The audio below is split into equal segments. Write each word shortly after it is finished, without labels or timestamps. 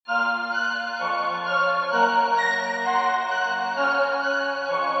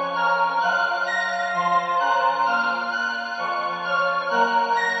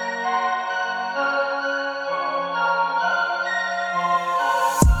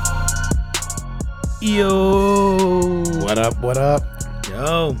Yo. What up? What up?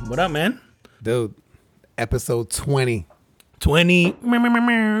 Yo, what up, man? Dude, episode 20. 20.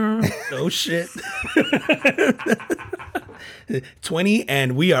 Oh, shit. 20,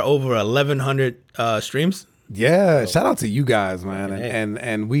 and we are over 1,100 streams. Yeah, shout out to you guys, man. Hey.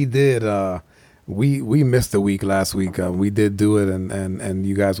 And we did, we missed a week last week. We did do it, and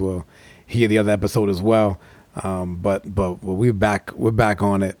you guys will hear the other episode as well. But we're back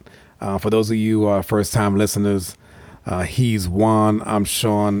on it. For those of you first time listeners, he's Juan, I'm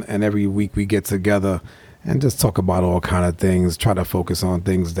Sean, and every week we get together and just talk about all kind of things, try to focus on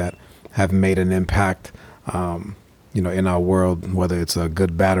things that have made an impact, in our world, whether it's a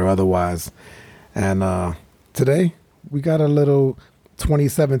good, bad, or otherwise. And today we got a little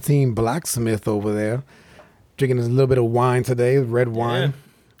 2017 Blacksmith over there, drinking a little bit of wine today, red wine. Yeah,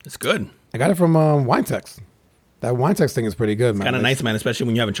 it's good. I got it from WineTex. That WineTex thing is pretty good, man. Kind of nice, man, especially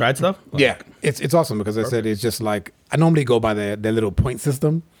when you haven't tried stuff. Yeah, it's awesome because I said it's just like, I normally go by their little point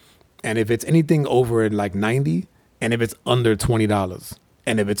system, and if it's anything over like 90, and if it's under $20,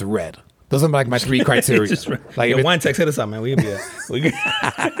 and if it's red, those are like my three criteria. Like, yo, WineTex, hit us up, man. We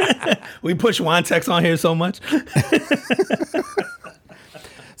push WineTex on here so much.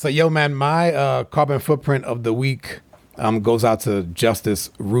 So, yo, man, my carbon footprint of the week goes out to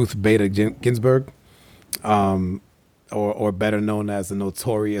Justice Ruth Bader Ginsburg. Or better known as the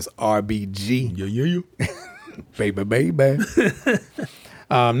Notorious RBG. Yeah. baby.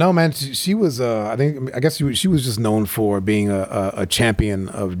 No, man, she was. I guess she was just known for being a champion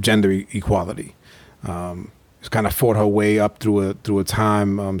of gender equality. She kind of fought her way up through a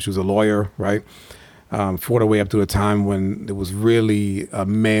time. She was a lawyer, right? Fought her way up through a time when it was really a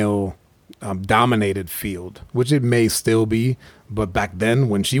male dominated field, which it may still be. But back then,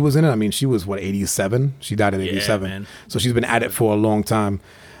 when she was in it, I mean, she was, 87? She died in 87. Man. So she's been at it for a long time.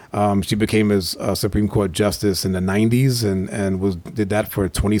 She became a Supreme Court justice in the 90s and did that for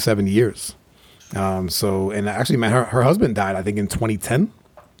 27 years. And actually, man, her husband died, I think, in 2010.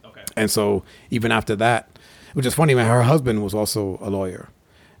 Okay. And so even after that, which is funny, man, her husband was also a lawyer.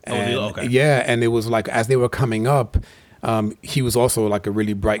 And, okay. Yeah, and it was like, as they were coming up, he was also like a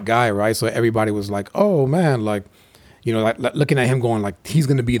really bright guy, right? So everybody was like, oh, man, like, like looking at him going like, he's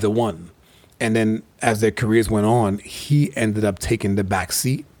going to be the one. And then as their careers went on, he ended up taking the back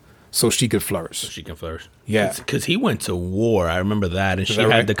seat so she could flourish. Yeah. Because he went to war. I remember that. And she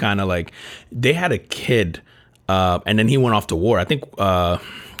had to kind of like, they had a kid and then he went off to war. I think, I'm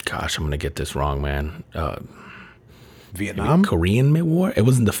going to get this wrong, man. Vietnam? Korean War? It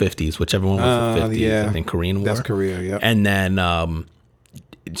was in the 50s, whichever one was the 50s. Yeah. I think Korean War. That's Korea, yeah. And then,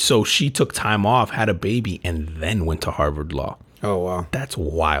 so she took time off, had a baby, and then went to Harvard Law. Oh, wow. That's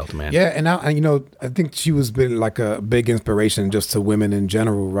wild, man. Yeah, and now, I think she was been like a big inspiration just to women in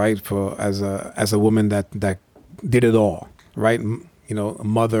general, right? For as a woman that did it all, right?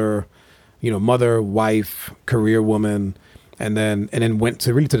 Mother, wife, career woman, and then went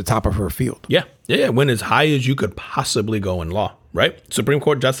to the top of her field. Yeah. Went as high as you could possibly go in law, right? Supreme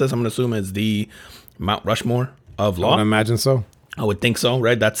Court justice, I'm going to assume, is the Mount Rushmore of law. I would imagine so. I would think so,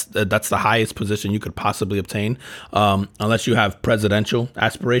 right? That's the highest position you could possibly obtain, unless you have presidential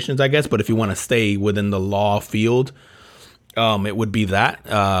aspirations, I guess. But if you want to stay within the law field, it would be that.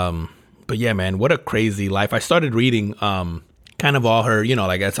 But yeah, man, what a crazy life. I started reading kind of all her,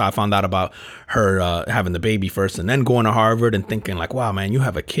 that's how I found out about her having the baby first and then going to Harvard and thinking like, wow, man, you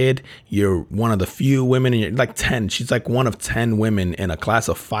have a kid. You're one of the few women, and you're like 10. She's like one of 10 women in a class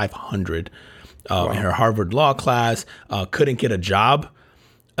of 500. Wow. In her Harvard law class, couldn't get a job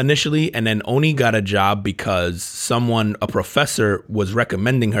initially, and then only got a job because a professor was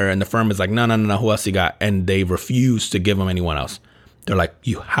recommending her, and the firm is like, no, who else you got? And they refused to give them anyone else. They're like,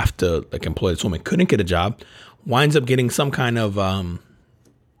 you have to employ this woman. Couldn't get a job, winds up getting some kind of, I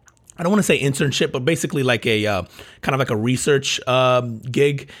don't want to say internship, but basically like a kind of like a research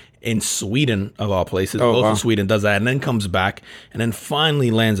gig in Sweden, of all places. Oh, Goes wow. to Sweden, does that, and then comes back, and then finally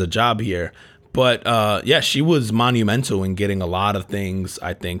lands a job here. But she was monumental in getting a lot of things,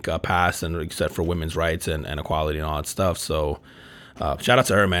 I think, passed, and except for women's rights and equality and all that stuff. So shout out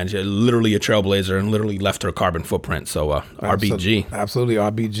to her, man. She's literally a trailblazer and literally left her carbon footprint. So RBG. Absolutely,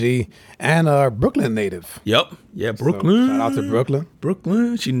 RBG. And Brooklyn native. Yep. Yeah, Brooklyn. So, shout out to Brooklyn.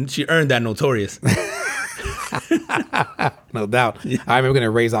 Brooklyn. She earned that Notorious. No doubt. Yeah. All right, we're going to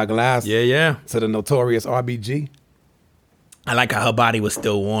raise our glass to the Notorious RBG. I like how her body was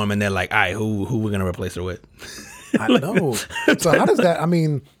still warm, and they're like, all right, who we're going to replace her with? I know. So how does that,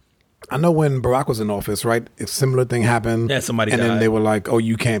 I know when Barack was in office, right, a similar thing happened. Yeah, somebody and died. then they were like, oh,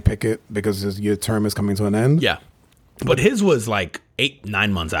 you can't pick it because your term is coming to an end. Yeah. But his was like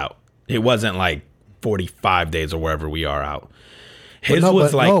 8-9 months out. It wasn't like 45 days or wherever we are out. His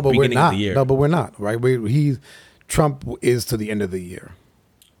was beginning of the year. No, but we're not, right? Trump is to the end of the year.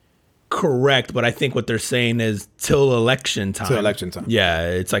 Correct, but I think what they're saying is till election time. Till election time. Yeah,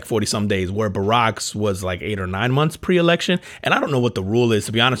 it's like 40 some days, where Barack's was like 8 or 9 months pre-election. And I don't know what the rule is,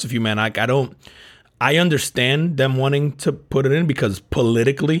 to be honest with you, man. I understand them wanting to put it in because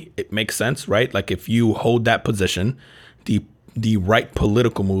politically it makes sense, right? Like if you hold that position, the right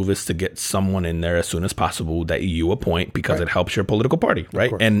political move is to get someone in there as soon as possible that you appoint, because it helps your political party,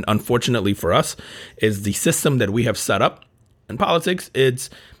 right? And unfortunately for us, is the system that we have set up in politics.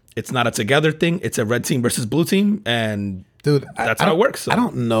 It's not a together thing. It's a red team versus blue team. And dude, that's how it works. So. I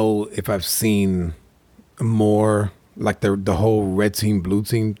don't know if I've seen more like the whole red team, blue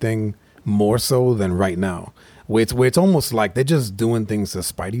team thing more so than right now. Where it's almost like they're just doing things to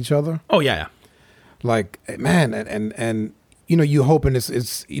spite each other. Oh, yeah. Like, man, and you hoping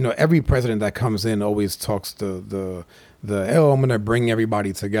it's every president that comes in always talks to the I'm going to bring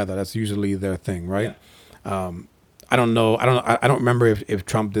everybody together. That's usually their thing, right? Yeah. I don't know. I don't remember if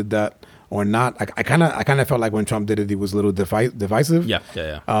Trump did that or not. I kind of felt like when Trump did it, he was a little divisive. Yeah.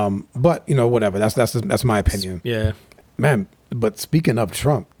 But whatever. That's my opinion. Yeah, man. But speaking of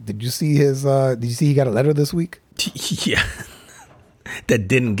Trump, did you see he got a letter this week? Yeah, that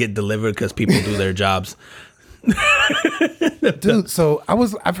didn't get delivered because people do their jobs. Dude, so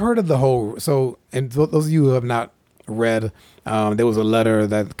I've heard of the whole. So, and those of you who have not read, there was a letter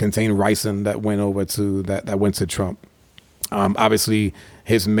that contained ricin that went over to that went to Trump. Obviously,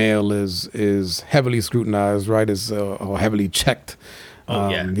 his mail is heavily scrutinized, right? Is heavily checked.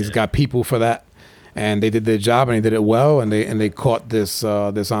 He's got people for that, and they did their job and they did it well, and they caught this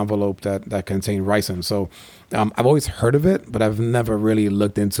envelope that contained ricin. So I've always heard of it, but I've never really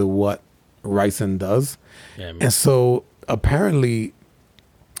looked into what ricin does. Yeah, and so apparently,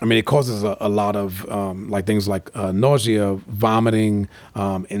 I mean, it causes a lot of things like nausea, vomiting,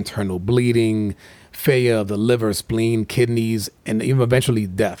 internal bleeding, failure of the liver, spleen, kidneys, and even eventually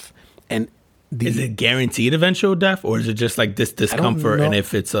death. And is it guaranteed eventual death, or is it just like this discomfort? And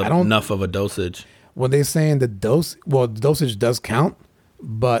if it's enough of a dosage? Well, they're saying the dosage does count,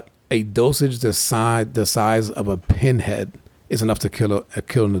 but a dosage the size of a pinhead is enough to kill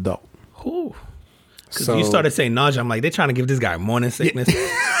an adult. Ooh. Because you started saying nausea, I'm like, they're trying to give this guy morning sickness.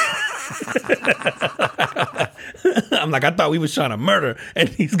 Yeah. I'm like, I thought we was trying to murder, and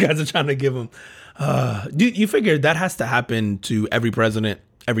these guys are trying to give him. You figure that has to happen to every president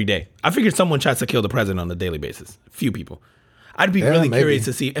every day. I figured someone tries to kill the president on a daily basis. Few people. I'd be really curious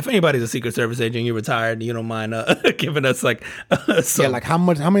to see if anybody's a Secret Service agent, you're retired, and you don't mind giving us like. Like how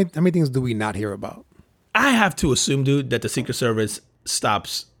many things do we not hear about? I have to assume, dude, that the Secret Service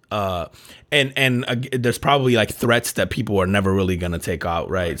stops. And there's probably like threats that people are never really going to take out,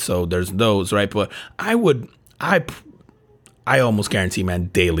 right? So there's those, right? But I almost guarantee, man,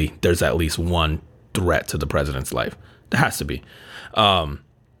 daily there's at least one threat to the president's life. There has to be.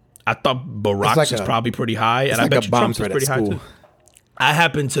 I thought Barack's was probably pretty high, and I bet you Trump's was pretty high too. I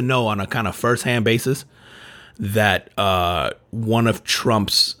happen to know on a kind of first-hand basis that one of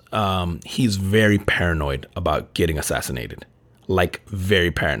Trump's, he's very paranoid about getting assassinated. Like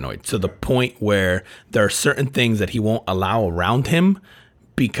very paranoid, to the point where there are certain things that he won't allow around him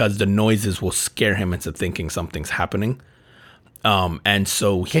because the noises will scare him into thinking something's happening. And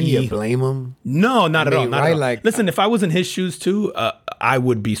so can you blame him? No, not at all. Not at all. Like, listen, if I was in his shoes too, I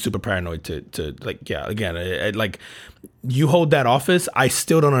would be super paranoid to like, yeah, again, like you hold that office. I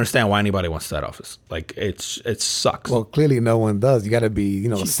still don't understand why anybody wants that office. Like it sucks. Well, clearly no one does. You got to be,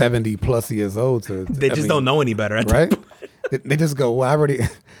 70 plus years old to. They just don't know any better, right? They just go, well,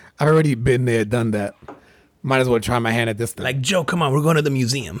 I've already been there, done that. Might as well try my hand at this thing. Like, Joe, come on, we're going to the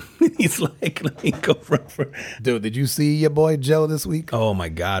museum. He's like, let me go for. Dude, did you see your boy Joe this week? Oh my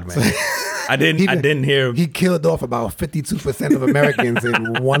God, man! I didn't hear. He killed off about 52% of Americans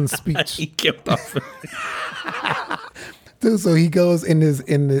in one speech. He killed off. Dude, so he goes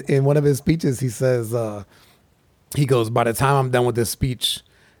in one of his speeches. He says, he goes, by the time I'm done with this speech,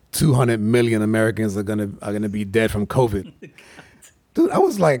 200 million Americans are gonna be dead from COVID. Dude, I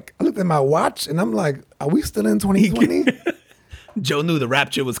looked at my watch and I'm like, are we still in 2020? Joe knew the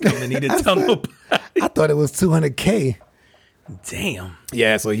rapture was coming. He didn't tell nobody. I thought it was 200K. Damn.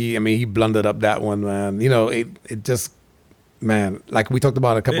 Yeah, so he blundered up that one, man. It just, man, like we talked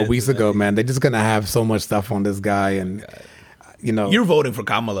about a couple of weeks ago, man, they're just gonna have so much stuff on this guy, and you're voting for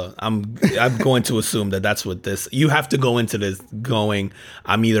Kamala. I'm going to assume that's what this. You have to go into this going,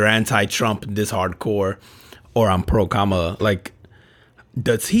 I'm either anti-Trump this hardcore, or I'm pro-Kamala. Like,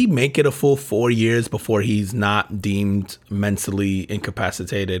 does he make it a full 4 years before he's not deemed mentally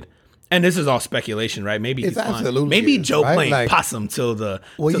incapacitated And this is all speculation, right? Maybe It's he's fine. absolutely Maybe is, Joe right? playing Like- possum till the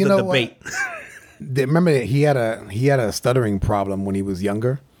Well, till you the know debate. Remember he had a stuttering problem when he was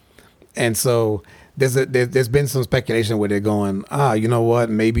younger, and so there's been some speculation where they're going, you know what,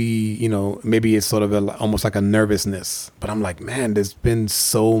 maybe it's sort of almost like a nervousness. But I'm like, man, there's been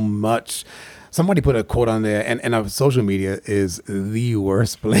so much. Somebody put a quote on there, and social media is the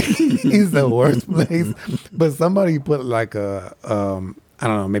worst place. It's the worst place. But somebody put like a I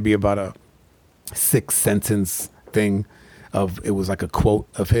don't know, maybe about a 6-sentence thing it was like a quote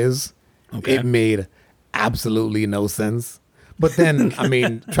of his. Okay. It made absolutely no sense. But then, I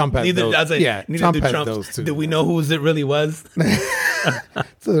mean, Trump has those. Trump has those too. Do we know whose it really was?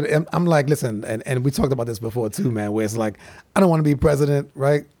 So I'm like, listen, and we talked about this before too, man, where it's like, I don't want to be president,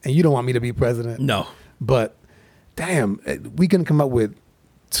 right? And you don't want me to be president. No. But damn, we can come up with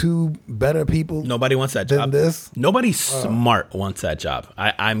 2 better people. Nobody wants that than job. This. Nobody smart wants that job.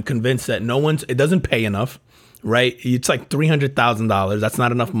 I'm convinced that it doesn't pay enough, right? It's like $300,000. That's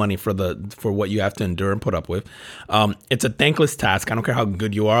not enough money for what you have to endure and put up with. It's a thankless task. I don't care how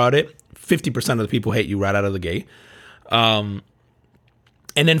good you are at it. 50% of the people hate you right out of the gate. And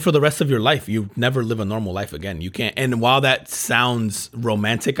then for the rest of your life, you never live a normal life again. You can't. And while that sounds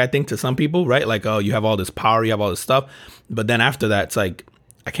romantic, I think to some people, right? Like, oh, you have all this power, you have all this stuff. But then after that, it's like,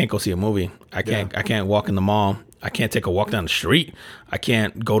 I can't go see a movie. I can't walk in the mall. I can't take a walk down the street. I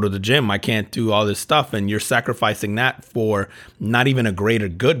can't go to the gym. I can't do all this stuff. And you're sacrificing that for not even a greater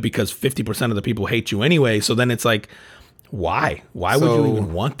good because 50% of the people hate you anyway. So then it's like, why? Why would you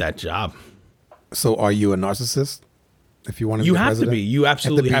even want that job? So are you a narcissist? If you want to be have president? to be. You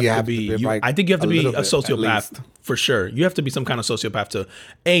absolutely have to be. I think you have to be a bit, sociopath for sure. You have to be some kind of sociopath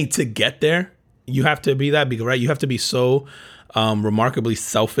to get there. You have to be that because, right? You have to be so remarkably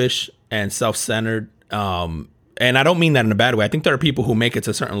selfish and self-centered. And I don't mean that in a bad way. I think there are people who make it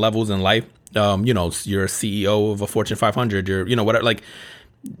to certain levels in life. You're a CEO of a Fortune 500. You're, whatever. Like,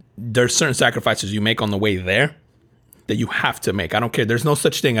 there's certain sacrifices you make on the way there that you have to make. I don't care. There's no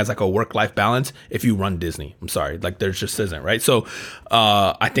such thing as like a work-life balance if you run Disney. I'm sorry. Like, there just isn't, right? So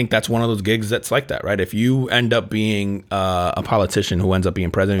I think that's one of those gigs that's like that, right? If you end up being a politician who ends up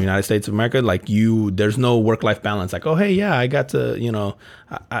being president of the United States of America, like there's no work-life balance. Like, oh, hey, yeah, I got to,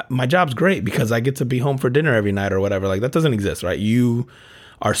 my job's great because I get to be home for dinner every night or whatever. Like, that doesn't exist, right? You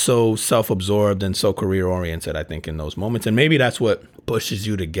are so self-absorbed and so career-oriented, I think, in those moments. And maybe that's what pushes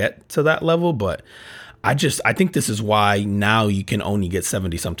you to get to that level. But I think this is why now you can only get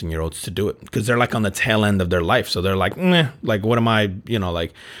 70-something-year-olds to do it because they're like on the tail end of their life. So they're like, like, what am I,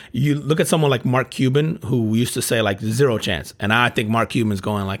 like you look at someone like Mark Cuban, who used to say like 0 chance. And I think Mark Cuban's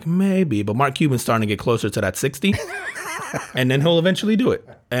going like maybe, but Mark Cuban's starting to get closer to that 60 and then he'll eventually do it.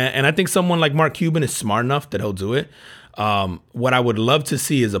 And I think someone like Mark Cuban is smart enough that he'll do it. What I would love to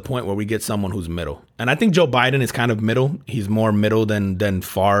see is a point where we get someone who's middle. And I think Joe Biden is kind of middle. He's more middle than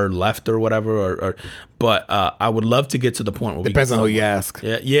far left or whatever. But I would love to get to the point where depends on who you ask.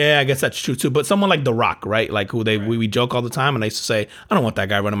 Yeah, I guess that's true too. But someone like The Rock, right? Like who we joke all the time, and they used to say, I don't want that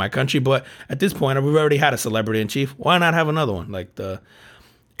guy running my country. But at this point, we've already had a celebrity in chief. Why not have another one?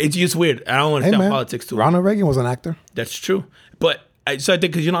 It's just weird. I don't understand politics too. Ronald Reagan was an actor. That's true. But so I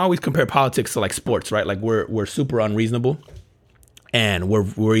think because I always compare politics to like sports, right? Like we're super unreasonable, and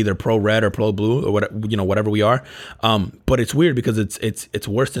we're either pro red or pro blue or whatever we are. But it's weird because it's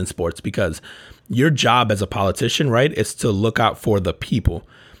worse than sports because your job as a politician, right, is to look out for the people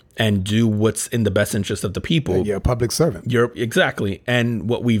and do what's in the best interest of the people. And you're a public servant. Exactly. And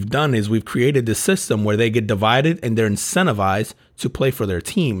what we've done is we've created this system where they get divided and they're incentivized to play for their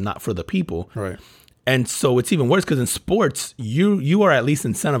team, not for the people. Right. And so it's even worse because in sports, you are at least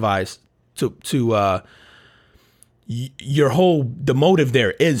incentivized to the motive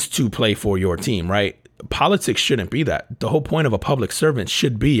there is to play for your team, right? Politics shouldn't be that. The whole point of a public servant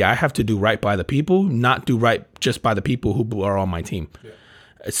should be I have to do right by the people, not do right just by the people who are on my team. Yeah.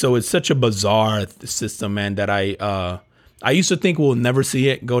 So it's such a bizarre system, man, that I used to think we'll never see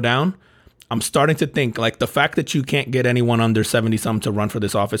it go down. I'm starting to think like the fact that you can't get anyone under 70-something to run for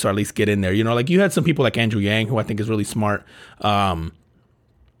this office or at least get in there. Like you had some people like Andrew Yang, who I think is really smart.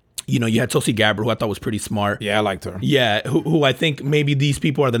 You had Tulsi Gabbard, who I thought was pretty smart. Yeah, I liked her. Yeah, who I think maybe these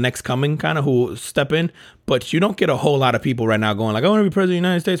people are the next coming kind of who step in. But you don't get a whole lot of people right now going like, I want to be president of the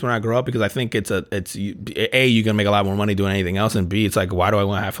United States when I grow up, because I think it's A, you're going to make a lot more money doing anything else. And B, it's like, why do I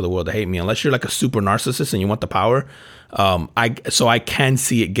want half of the world to hate me? Unless you're like a super narcissist and you want the power. I can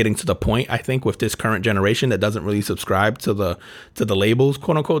see it getting to the point, I think, with this current generation that doesn't really subscribe to the labels,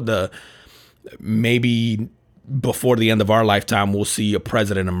 quote unquote, maybe before the end of our lifetime, we'll see a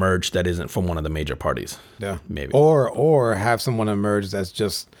president emerge that isn't from one of the major parties. Yeah, maybe. Or have someone emerge that's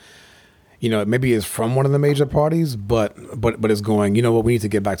just maybe it's from one of the major parties, but it's going, you know what, we need to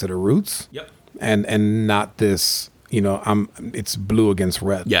get back to the roots. Yep. And not this, it's blue against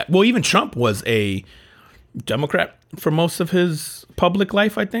red. Yeah. Well, even Trump was a Democrat for most of his public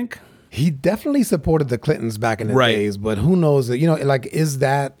life, I think. He definitely supported the Clintons back in the days, but who knows, is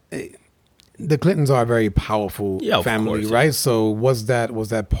that the Clintons are a very powerful family, right? Yeah. So was that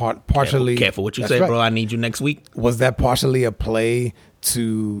partially careful what you say, right, bro? I need you next week. Was that partially a play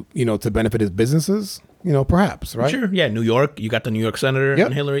to benefit his businesses? Perhaps, right? Sure. Yeah. New York, you got the New York senator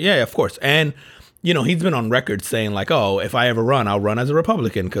and Hillary. Yeah, of course. And he's been on record saying like, oh, if I ever run, I'll run as a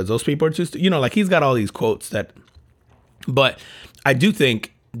Republican because those people are too like he's got all these quotes that, but I do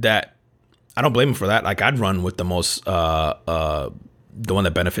think that I don't blame him for that. Like I'd run with the most, the one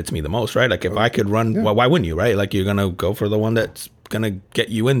that benefits me the most, right? Like if I could run, well, why wouldn't you, right? Like you're going to go for the one that's going to get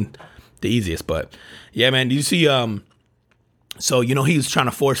you in the easiest. But yeah, man, do you see, so, he was trying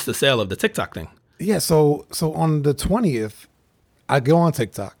to force the sale of the TikTok thing. Yeah. So on the 20th, I go on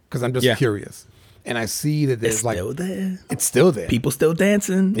TikTok because I'm just curious. And I see that there's it's still there. People still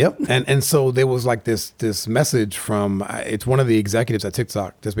dancing. Yep. And so there was like this message from, it's one of the executives at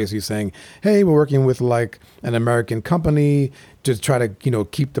TikTok that's basically saying, hey, we're working with like an American company to try to,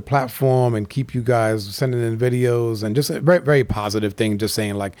 keep the platform and keep you guys sending in videos, and just a very, very positive thing, just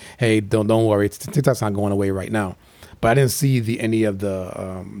saying like, hey, don't worry. TikTok's not going away right now. But I didn't see any of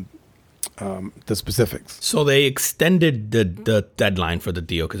the specifics. So they extended the deadline for the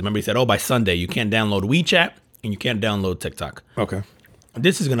deal because remember he said, by Sunday you can't download WeChat and you can't download TikTok. Okay.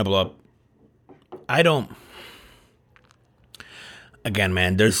 This is going to blow up. Again,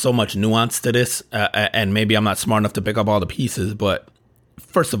 man, there's so much nuance to this and maybe I'm not smart enough to pick up all the pieces, but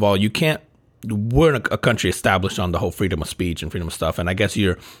first of all, we're in a country established on the whole freedom of speech and freedom of stuff. And I guess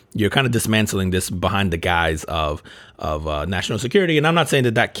you're kind of dismantling this behind the guise of national security. And I'm not saying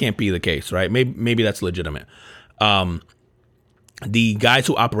that can't be the case, right? Maybe that's legitimate. The guys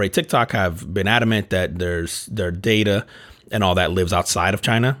who operate TikTok have been adamant that their data and all that lives outside of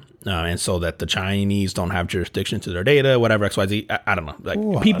China. And so that the Chinese don't have jurisdiction to their data, whatever, XYZ. I don't know.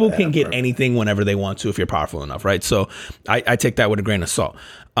 Like people can get anything whenever they want to if you're powerful enough, right? So I take that with a grain of salt.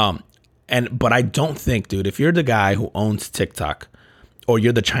 But I don't think, dude, if you're the guy who owns TikTok or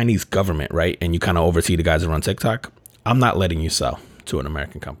you're the Chinese government, right, and you kind of oversee the guys that run TikTok, I'm not letting you sell to an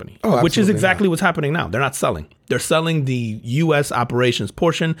American company, which is exactly what's happening now. They're not selling. They're selling the U.S. operations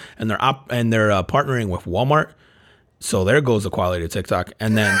portion, and they're partnering with Walmart. So there goes the quality of TikTok.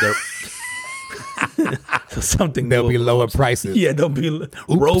 And then there'll be lower prices. Yeah, there'll be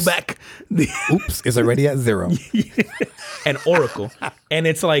rollback. Oops, it's already at 0. And Oracle. And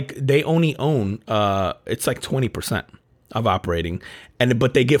it's like they only own it's like 20% of operating,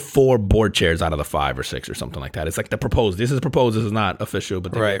 but they get 4 board chairs out of the 5 or 6 or something like that. It's like this is proposed, this is not official,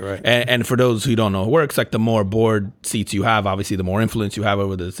 but right. And for those who don't know how it works, like the more board seats you have, obviously the more influence you have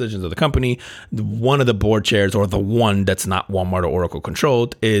over the decisions of the company. One of the board chairs, or the one that's not Walmart or Oracle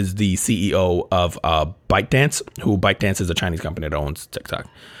controlled, is the CEO of ByteDance, who ByteDance is a Chinese company that owns TikTok.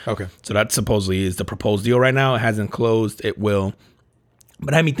 Okay. So that supposedly is the proposed deal right now. It hasn't closed. It will.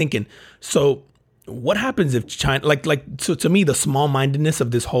 But I had me thinking, so what happens if China, so to me, the small-mindedness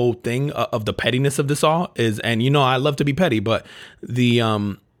of this whole thing, of the pettiness of this all is, and I love to be petty, but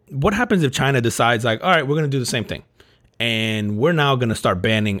what happens if China decides like, all right, we're going to do the same thing, and we're now going to start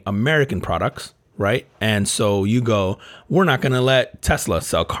banning American products, right? And so we're not going to let Tesla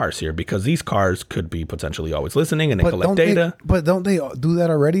sell cars here because these cars could be potentially always listening and they collect data. But don't they do that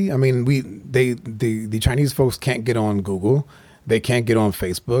already? I mean, the Chinese folks can't get on Google. They can't get on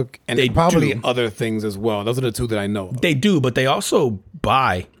Facebook, and they probably other things as well. Those are the 2 that I know of. They do, but they also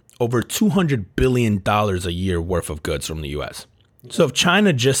buy over $200 billion a year worth of goods from the U.S. So if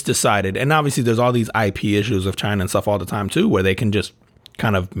China just decided, and obviously there's all these IP issues of China and stuff all the time too, where they can just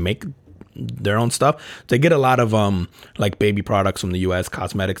kind of make their own stuff. They get a lot of like baby products from the U.S.,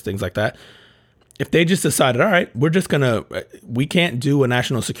 cosmetics, things like that. If they just decided, all right, we can't do a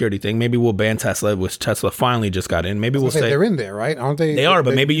national security thing. Maybe we'll ban Tesla, which Tesla finally just got in. Maybe we'll say they're in there, right? Aren't they? They are,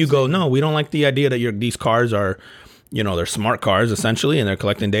 but maybe you go, no, we don't like the idea that these cars are, they're smart cars essentially, and they're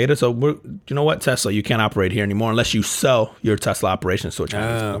collecting data. So you know what, Tesla, you can't operate here anymore unless you sell your Tesla operations to a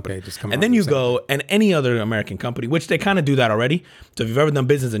Chinese company. Okay, just come and then you go, and any other American company, which they kind of do that already. So if you've ever done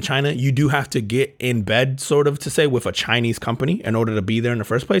business in China, you do have to get in bed, sort of, to say, with a Chinese company in order to be there in the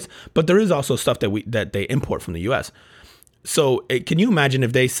first place. But there is also stuff that they import from the U.S. So can you imagine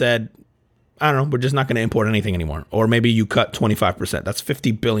if they said, I don't know, we're just not going to import anything anymore. Or maybe you cut 25%. That's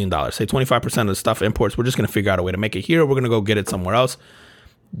 $50 billion. Say 25% of the stuff imports, we're just going to figure out a way to make it here. We're going to go get it somewhere else.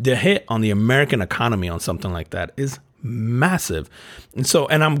 The hit on the American economy on something like that is massive.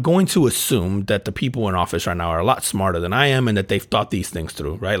 And I'm going to assume that the people in office right now are a lot smarter than I am and that they've thought these things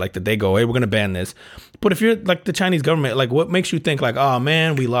through, right? Like that they go, hey, we're going to ban this. But if you're like the Chinese government, like what makes you think like, oh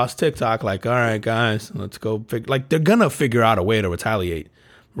man, we lost TikTok? Like, all right, guys, let's go. Like they're going to figure out a way to retaliate,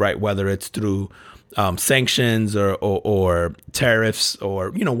 right? Whether it's through sanctions or tariffs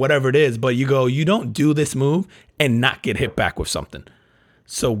or, you know, whatever it is. But you don't do this move and not get hit back with something.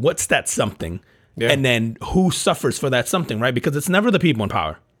 So what's that something? Yeah. And then who suffers for that something, right? Because it's never the people in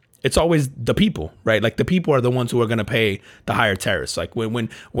power. It's always the people, right? Like the people are the ones who are going to pay the higher tariffs. Like when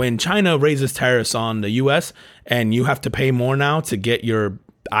China raises tariffs on the US and you have to pay more now to get your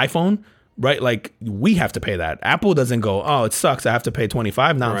iPhone, right? Like we have to pay that. Apple doesn't go, oh, it sucks. I have to pay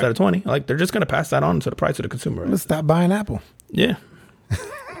 25 now instead of 20. Like they're just going to pass that on to the price of the consumer. Right? Let's stop buying Apple. Yeah.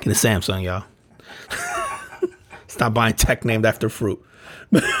 Get a Samsung, y'all. Stop buying tech named after fruit.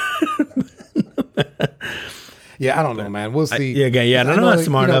 Yeah, I don't know, man. We'll see. I don't know. That's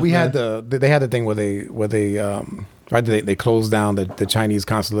smart enough. We had they had the thing where they closed down the Chinese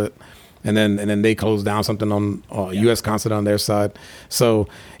consulate, and then they closed down something on U.S. consulate on their side. So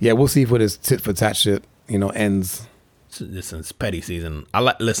yeah, we'll see if this tit for tat shit ends. Listen, it's petty season.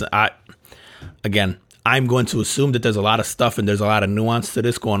 I'm going to assume that there's a lot of stuff and there's a lot of nuance to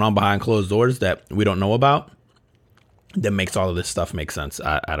this going on behind closed doors that we don't know about. That makes all of this stuff make sense.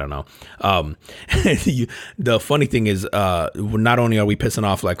 I don't know. The funny thing is, not only are we pissing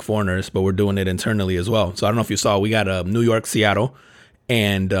off like foreigners, but we're doing it internally as well. So I don't know if you saw, we got New York, Seattle,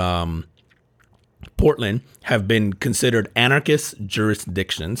 and Portland have been considered anarchist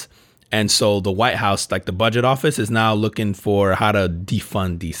jurisdictions. And so the White House, like the budget office, is now looking for how to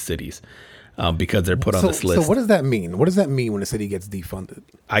defund these cities. Because they're put on this list. So what does that mean? What does that mean when a city gets defunded?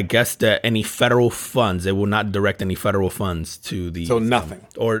 I guess that any federal funds, they will not direct any federal funds to the... So nothing.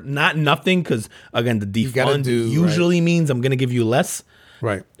 Or not nothing, because, again, the defund usually means I'm going to give you less.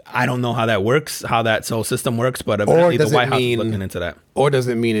 Right. I don't know how that works, how that whole system works, but eventually the White House is looking into that. Or does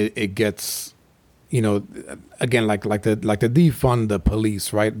it mean it gets, again, like the defund the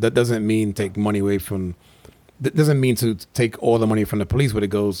police, right? That doesn't mean take money away from... That doesn't mean to take all the money from the police, but it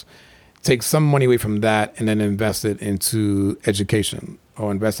goes... Take some money away from that and then invest it into education or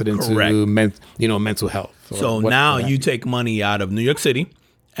invest it into mental health. So now you take money out of New York City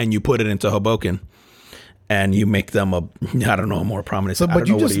and you put it into Hoboken and you make them a more prominent. So, what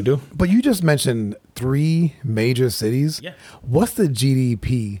do you do? But you just mentioned 3 major cities. Yeah. What's the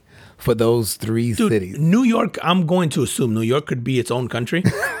GDP for those 3 cities? New York, I'm going to assume New York could be its own country.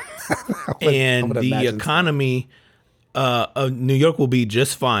 And the economy... New York will be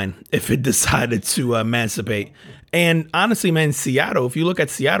just fine if it decided to emancipate. And honestly, man, Seattle, if you look at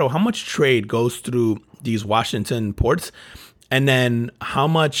Seattle, how much trade goes through these Washington ports? And then how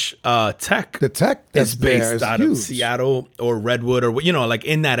much tech is based out of Seattle or Redwood or, like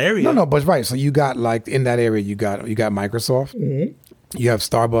in that area? No, but right. So you got like in that area, you got Microsoft. Mm-hmm. You have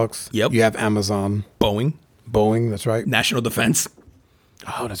Starbucks. Yep. You have Amazon. Boeing. That's right. National Defense.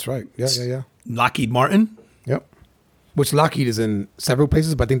 Oh, that's right. Yeah. Lockheed Martin. Yep. Which Lockheed is in several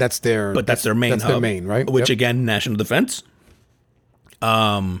places, but I think that's their main hub. Their main, right? Which again, National Defense.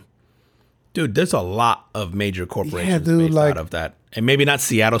 Dude, there's a lot of major corporations based out of that. And maybe not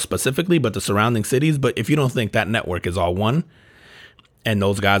Seattle specifically, but the surrounding cities. But if you don't think that network is all one, and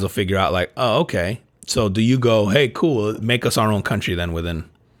those guys will figure out like, oh, okay. So do you go, hey, cool, make us our own country then within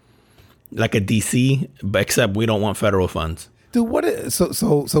like a DC, but except we don't want federal funds. Dude,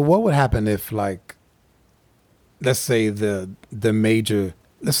 so what would happen if like, let's say the major,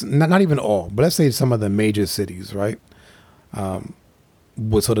 not even all, but let's say some of the major cities, right,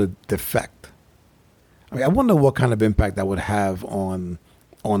 would sort of defect. I mean, I wonder what kind of impact that would have on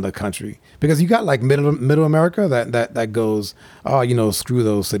the country, because you got like middle America that goes, oh, screw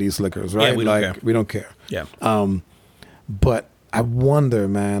those city slickers, right? Yeah, we don't care. Yeah. But I wonder,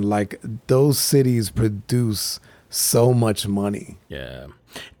 man, like those cities produce so much money. Yeah.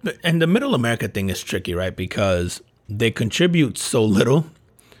 And the middle America thing is tricky, right? Because they contribute so little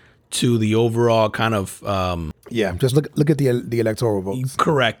to the overall kind of... just look at the electoral votes.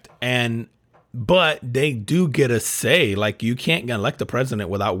 Correct. But they do get a say. Like, you can't elect the president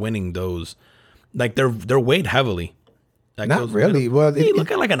without winning those. Like, they're weighed heavily. Like, not really. Well,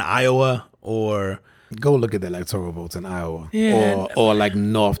 look at like an Iowa or... Go look at the electoral votes in Iowa, or like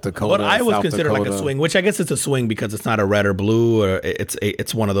North Dakota. But Iowa's considered like a swing, which I guess it's a swing because it's not a red or blue, or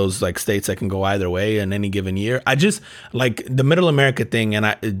it's one of those like states that can go either way in any given year. I just like the Middle America thing, and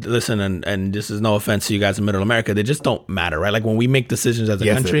I listen, and this is no offense to you guys in Middle America, they just don't matter, right? Like when we make decisions as a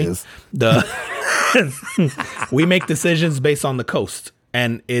country, we make decisions based on the coast,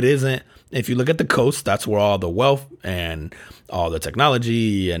 and it isn't If you look at the coast, that's where all the wealth and all the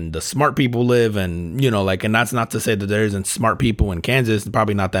technology and the smart people live. And, and that's not to say that there isn't smart people in Kansas.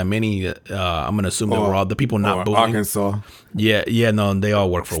 Probably not that many. I'm going to assume that we're all the people not voting. Arkansas. Yeah, no, they all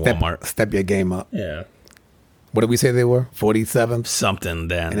work for Walmart. Step your game up. Yeah. What did we say they were? 47? Something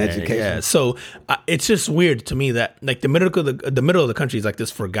down in there. Education. Yeah. So it's just weird to me that like the middle of the country is like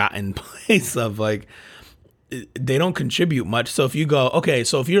this forgotten place of like, they don't contribute much. So if you go, okay,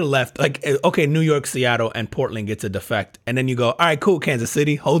 so if you're left, like, okay, New York, Seattle, and Portland gets a defect, and then you go, all right, cool, Kansas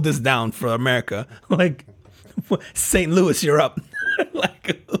City, hold this down for America. Like, St. Louis, you're up.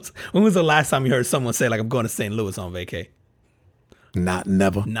 Like, when was the last time you heard someone say, like, I'm going to St. Louis on vacay?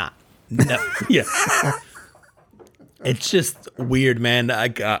 Never. Never. Yeah. It's just weird, man.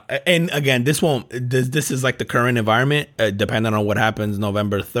 And again, this is like the current environment, depending on what happens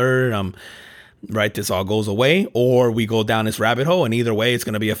November 3rd. Right, this all goes away, or we go down this rabbit hole, and either way, it's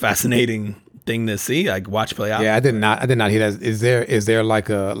going to be a fascinating thing to see. Like, watch play out. Yeah, I did not hear that. Is there like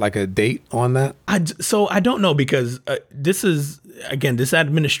a date on that? So I don't know, because this is, again, this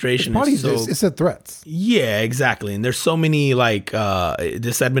administration it's a threat. Yeah, exactly. And there's so many, like,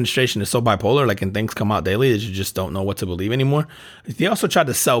 this administration is so bipolar, like, and things come out daily that you just don't know what to believe anymore. They also tried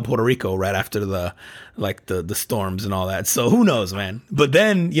to sell Puerto Rico right after the storms and all that. So who knows, man? But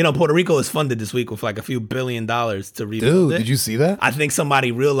then, Puerto Rico is funded this week with like a few $1 billion to rebuild it. Did you see that? I think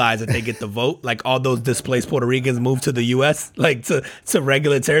somebody realized that they get the vote. Like, all those displaced Puerto Ricans moved to the U.S., like to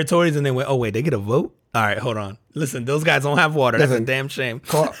regular territories, and they went, oh wait, they get a vote? All right, hold on. Listen, those guys don't have water. That's a damn shame.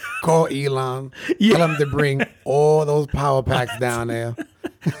 Call Elon. Yeah. Tell him to bring all those power packs down there.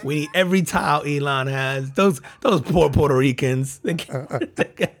 We need every tile Elon has. Those poor Puerto Ricans.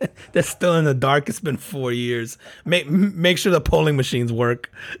 They're still in the dark. It's been 4 years. Make sure the polling machines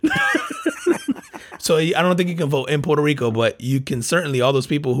work. So I don't think you can vote in Puerto Rico, but you can certainly, all those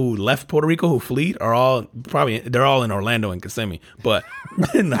people who left Puerto Rico, who fled, they're all in Orlando and Kissimmee. But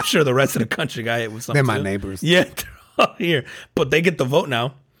I'm not sure the rest of the country got hit with something. They're my neighbors. Yeah, they're all here. But they get the vote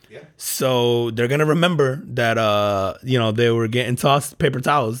now. Yeah. So they're going to remember that, they were getting tossed paper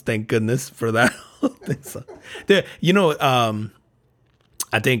towels. Thank goodness for that. So,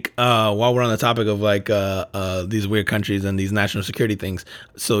 I think while we're on the topic of like these weird countries and these national security things,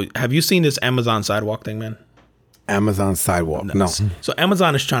 so have you seen this Amazon sidewalk thing, man? Amazon sidewalk? No. So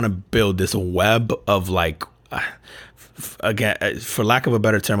Amazon is trying to build this web of like, again, for lack of a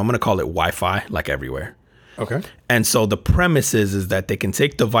better term, I'm going to call it Wi-Fi, like everywhere. Okay. And so the premise is that they can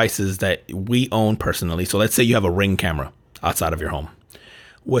take devices that we own personally. So let's say you have a Ring camera outside of your home.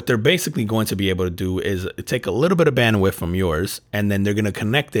 What they're basically going to be able to do is take a little bit of bandwidth from yours, and then they're going to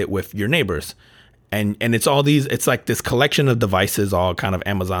connect it with your neighbors. And it's all these, it's like this collection of devices, all kind of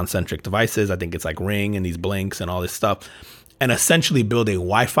Amazon-centric devices. I think it's like Ring and these Blinks and all this stuff. And essentially build a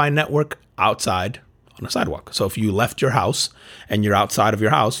Wi-Fi network outside on a sidewalk. So if you left your house and you're outside of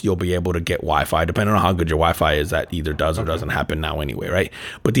your house, you'll be able to get Wi-Fi, depending on how good your Wi-Fi is. That either does or doesn't happen now anyway, right?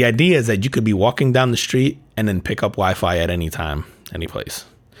 But the idea is that you could be walking down the street and then pick up Wi-Fi at any time, any place.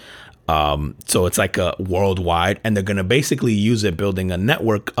 So it's like a worldwide, and they're going to basically use it building a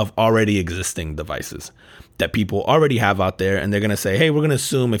network of already existing devices that people already have out there. And they're going to say, hey, we're going to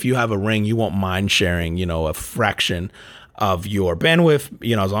assume if you have a Ring, you won't mind sharing, a fraction of your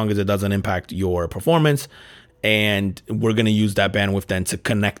bandwidth, as long as it doesn't impact your performance. And we're going to use that bandwidth then to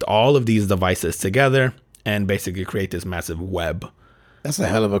connect all of these devices together and basically create this massive web. That's a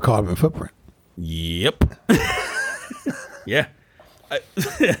hell of a carbon footprint. Yep. Yeah.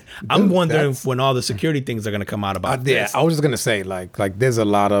 I'm wondering when all the security things are going to come out about this. I was just going to say, like there's a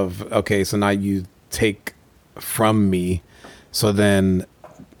lot of, okay, so now you take from me. So then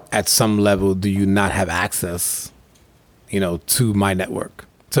at some level, do you not have access, to my network,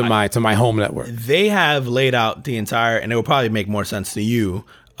 to my home network? They have laid out the entire, and it will probably make more sense to you.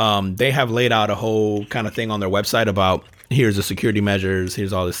 They have laid out a whole kind of thing on their website about here's the security measures,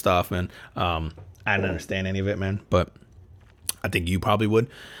 here's all this stuff. And I didn't understand any of it, man, but I think you probably would.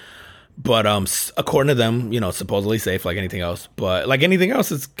 But according to them, supposedly safe like anything else. But like anything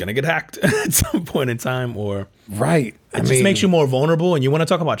else, it's going to get hacked at some point in time. Or right. It just makes you more vulnerable. And you want to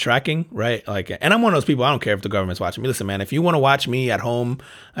talk about tracking, right? Like, and I'm one of those people, I don't care if the government's watching me. Listen, man, if you want to watch me at home,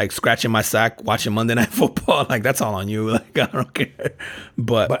 like scratching my sack, watching Monday Night Football, like that's all on you. Like, I don't care.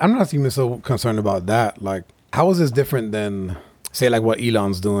 But I'm not even so concerned about that. Like, how is this different than, say, like what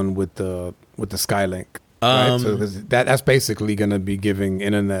Elon's doing with the Skylink? Right? So that's basically going to be giving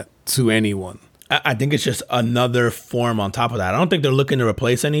internet to anyone. I think it's just another form on top of that. I don't think they're looking to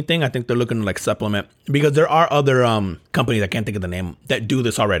replace anything. I think they're looking to like supplement, because there are other companies, I can't think of the name, that do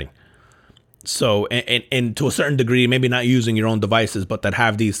this already. So, and to a certain degree, maybe not using your own devices, but that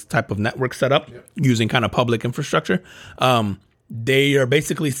have these type of networks set up using kind of public infrastructure. They are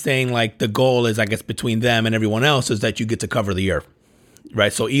basically saying like the goal is, I guess, between them and everyone else is that you get to cover the earth,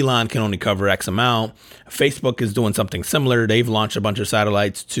 right? So Elon can only cover X amount. Facebook is doing something similar. They've launched a bunch of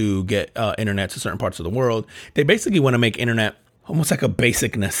satellites to get internet to certain parts of the world. They basically want to make internet almost like a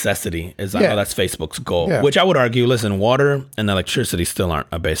basic necessity. Is I know that's Facebook's goal, which I would argue, listen, water and electricity still aren't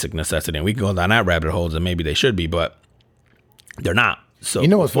a basic necessity. And we can go down that rabbit hole and maybe they should be, but they're not. So you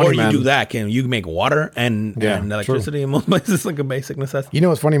know what's funny, before you man? do that, can you make water and electricity true. in most places like a basic necessity? You know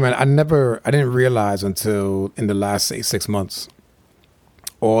what's funny, man? I didn't realize until in the last, say, 6 months,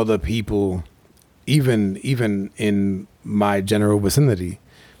 all the people, even in my general vicinity,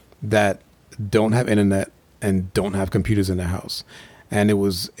 that don't have internet and don't have computers in their house. And it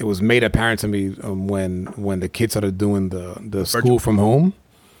was made apparent to me when the kids started doing the school from home.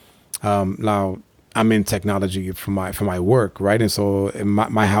 Now I'm in technology for my work, right? And so in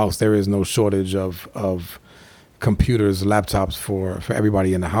my house there is no shortage of computers, laptops for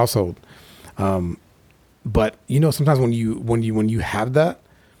everybody in the household. But you know, sometimes when you have that,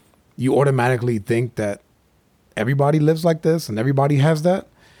 you automatically think that everybody lives like this and everybody has that,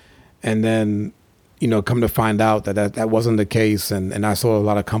 and then you know, come to find out that wasn't the case, and I saw a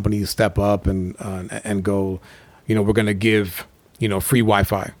lot of companies step up and go, you know, we're going to give, you know, free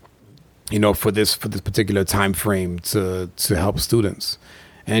Wi-Fi, you know, for this particular time frame to help students,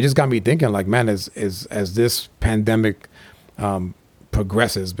 and it just got me thinking, like, man, as this pandemic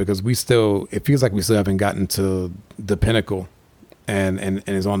progresses, because it feels like we still haven't gotten to the pinnacle, and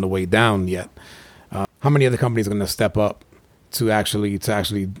is on the way down yet. How many other companies are going to step up to actually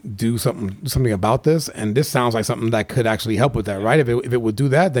do something about this? And this sounds like something that could actually help with that, right? If it would do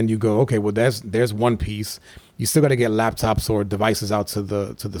that, then you go, okay, well, there's one piece. You still got to get laptops or devices out to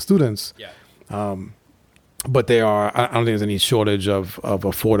the students. Yeah. But I don't think there's any shortage of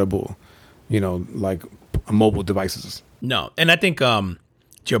affordable, you know, like mobile devices. No, and I think to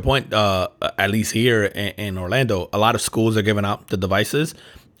your point, at least here in Orlando, a lot of schools are giving out the devices,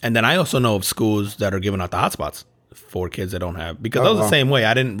 and then I also know of schools that are giving out the hotspots for kids that don't have, because I was the same way.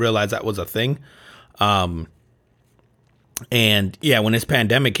 I didn't realize that was a thing. And yeah, when this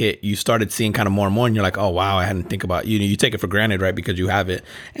pandemic hit, you started seeing kind of more and more, and you're like, oh wow, I hadn't think about, you take it for granted, right? Because you have it.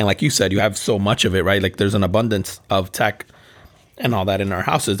 And like you said, you have so much of it, right? Like there's an abundance of tech and all that in our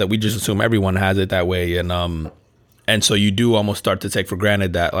houses that we just assume everyone has it that way. And so you do almost start to take for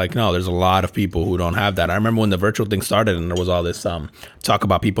granted that, like, no, there's a lot of people who don't have that. I remember when the virtual thing started and there was all this talk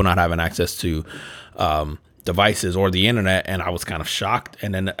about people not having access to devices or the internet, and I was kind of shocked.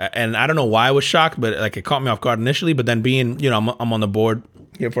 And I don't know why I was shocked, but like it caught me off guard initially. But then being, you know, I'm on the board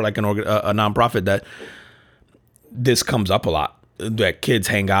here for like a nonprofit that this comes up a lot, that kids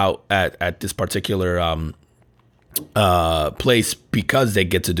hang out at this particular place because they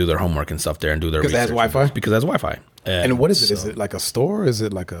get to do their homework and stuff there and do their research. Because it has Wi-Fi. And what is it? Is it like a store? Is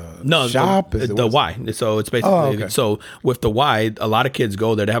it like a shop? The Y. So it's basically so with the Y, a lot of kids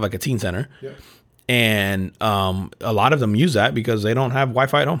go there. They have like a teen center. Yeah. And a lot of them use that because they don't have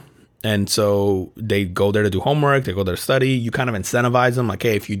Wi-Fi at home. And so they go there to do homework. They go there to study. You kind of incentivize them like,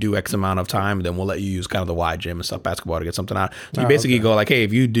 hey, if you do X amount of time, then we'll let you use kind of the Y gym and stuff, basketball, to get something out. So you basically go like, hey,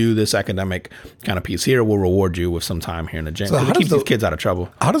 if you do this academic kind of piece here, we'll reward you with some time here in the gym. So it keeps these kids out of trouble.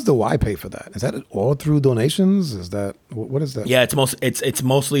 How does the Y pay for that? Is that all through donations? Is that, what is that? Yeah, it's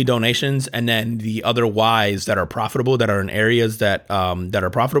mostly donations. And then the other Ys that are profitable, that are in areas that are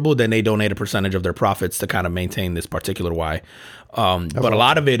profitable, then they donate a percentage of their profits to kind of maintain this particular Y. But a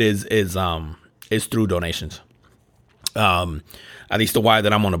lot of it is through donations. At least the Y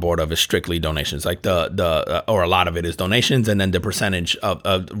that I'm on the board of is strictly donations. Like or a lot of it is donations, and then the percentage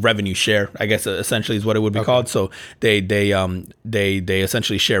of revenue share, I guess essentially is what it would be called. So they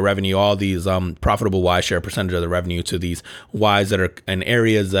essentially share revenue. All these profitable Ys share a percentage of the revenue to these Ys that are in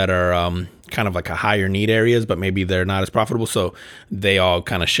areas that are kind of like a higher need areas, but maybe they're not as profitable. So they all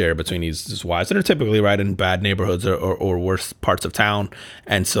kind of share between these Ys that are typically right in bad neighborhoods or worse parts of town.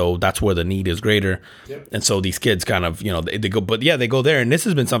 And so that's where the need is greater. Yep. And so these kids kind of, you know, they go, but yeah, they go there. And this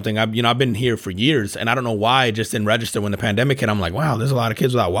has been something I've been here for years, and I don't know why I just didn't register when the pandemic hit. I'm like, wow, there's a lot of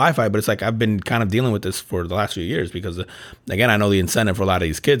kids without Wi-Fi, but it's like, I've been kind of dealing with this for the last few years because again, I know the incentive for a lot of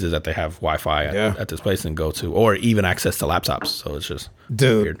these kids is that they have Wi-Fi at this place and go to, or even access to laptops. So it's just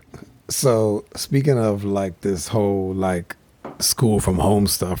weird. So speaking of like this whole like school from home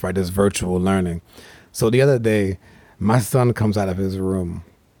stuff, right? This virtual learning. So the other day, my son comes out of his room.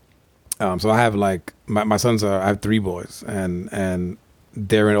 So I have like my sons I have 3 boys, and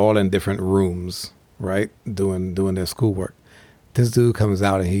they're all in different rooms, right? Doing their schoolwork. This dude comes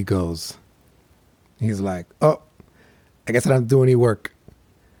out and he goes, He's like, oh, I guess I don't do any work.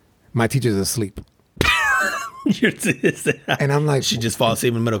 My teacher's asleep. And I'm like, she just falls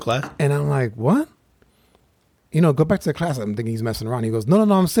asleep in middle class. And I'm like, what? Go back to the class. I'm thinking he's messing around. He goes, no,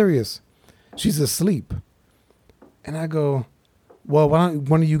 I'm serious. She's asleep. And I go, well, why don't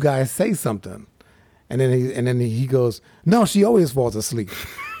one of you guys say something? And then he goes, no, she always falls asleep.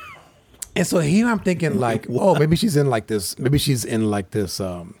 And so here I'm thinking like, oh, maybe she's in like this. Maybe she's in like this.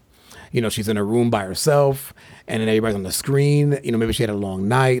 She's in a room by herself, and then everybody's on the screen. Maybe she had a long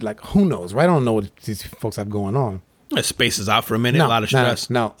night. Like, who knows? Right? I don't know what these folks have going on. It spaces out for a minute. A lot of stress.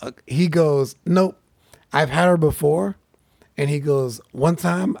 No. He goes, nope. I've had her before. And he goes, one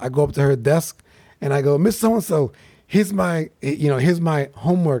time I go up to her desk and I go, Miss So-and-so, here's my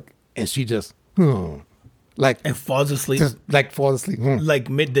homework. And she just, like, and falls asleep. Just like falls asleep. Like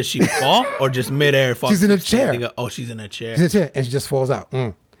does she fall or just midair? She's in a chair. Oh, she's in a chair. She's in a chair and she just falls out.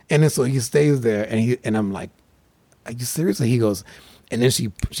 And then so he stays there and I'm like, are you serious? And he goes, and then she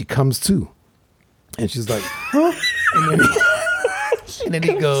comes to. And she's like, huh? And then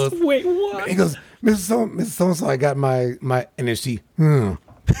he goes, wait, what? He goes, Mrs. So-and-so, I got my, and then she,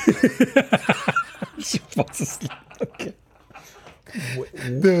 She falls asleep. Okay.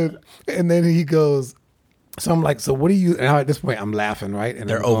 Dude, and then he goes, so I'm like, so what are you, and at this point I'm laughing, right? And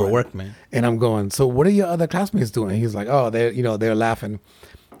they're overworked, man. And I'm going, so what are your other classmates doing? He's like, oh, they're laughing.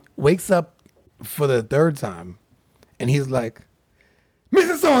 Wakes up for the third time, and he's like,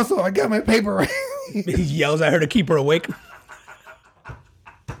 Mrs. So-and-so, I got my paper right. He yells at her to keep her awake.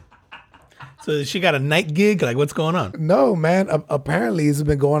 So she got a night gig? Like, what's going on? No, man. Apparently, it's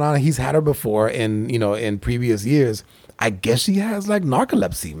been going on. He's had her before in previous years. I guess she has like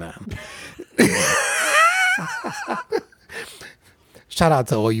narcolepsy, man. Shout out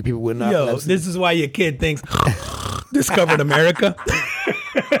to all you people with narcolepsy. Yo, this is why your kid thinks discovered America.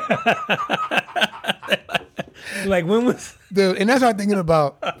 Like, when was... Dude, and that's what I'm thinking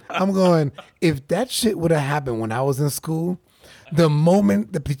about. I'm going, if that shit would have happened when I was in school, the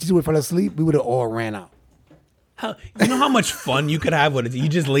moment the teacher would fall asleep, we would have all ran out. You know how much fun you could have with it? You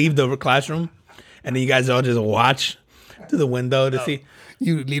just leave the classroom and then you guys all just watch through the window to see.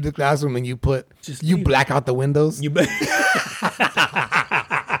 You leave the classroom and you black out the windows. You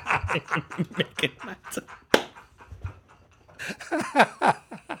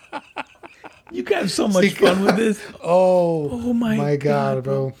can have so much fun with this. Oh my God,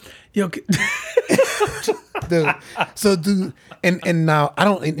 bro. Yo, dude. So, dude, and now I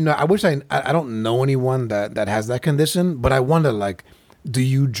don't, I wish I don't know anyone that has that condition, but I wonder, like, do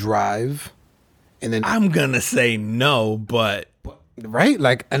you drive? And then I'm gonna say no, but right,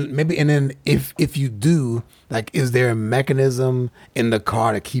 like, and then if you do, like, is there a mechanism in the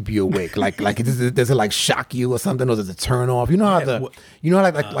car to keep you awake? Like does it like shock you or something, or does it turn off? You know how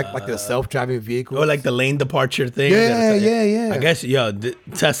like the self-driving vehicle, or like the lane departure thing. Yeah. I guess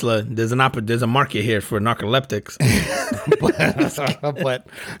Tesla. There's a market here for narcoleptics. but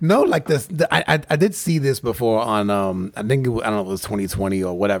no, like this. I did see this before on I think I don't know if it was 2020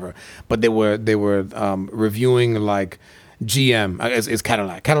 or whatever, but they were reviewing like GM. It's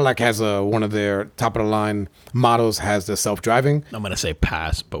Cadillac. Cadillac has one of their top of the line models has the self-driving. I'm gonna say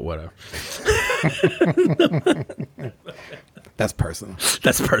pass, but whatever. That's personal.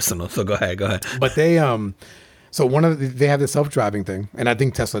 So go ahead. But they so they have the self-driving thing, and I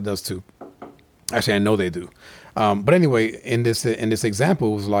think Tesla does too. Actually, I know they do. But anyway, in this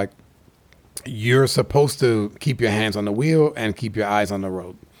example, it was like you're supposed to keep your hands on the wheel and keep your eyes on the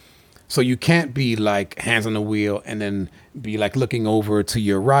road. So you can't be like hands on the wheel and then be like looking over to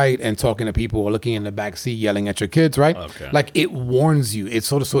your right and talking to people or looking in the back seat yelling at your kids, right? Okay. Like it warns you. It's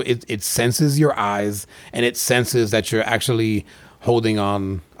sort of it senses your eyes and it senses that you're actually holding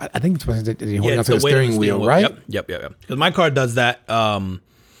on. I think it's holding on to the steering wheel, right? Yep. Because my car does that.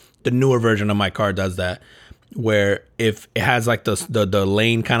 The newer version of my car does that, where if it has like the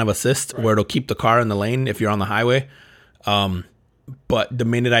lane kind of assist, right, where it'll keep the car in the lane if you're on the highway. But the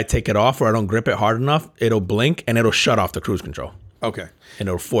minute I take it off or I don't grip it hard enough, it'll blink and it'll shut off the cruise control. Okay. And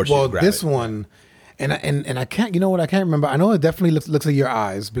it'll force you to grab it. Well, this one, and I can't, you know what, I can't remember. I know it definitely looks at your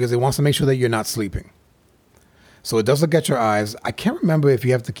eyes because it wants to make sure that you're not sleeping. So it does look at your eyes. I can't remember if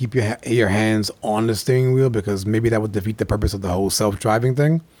you have to keep your hands on the steering wheel because maybe that would defeat the purpose of the whole self-driving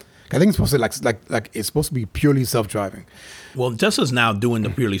thing. I think it's supposed to like it's supposed to be purely self-driving. Well, Tesla's now doing the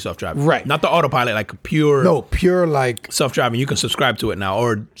purely self-driving. Right. Not the autopilot, like pure like self-driving. You can subscribe to it now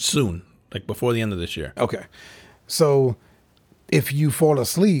or soon, like before the end of this year. Okay. So if you fall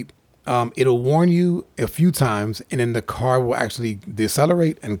asleep, it'll warn you a few times and then the car will actually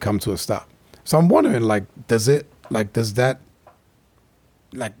decelerate and come to a stop. So I'm wondering, like,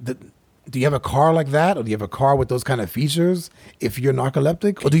 Do you have a car like that, or do you have a car with those kind of features if you're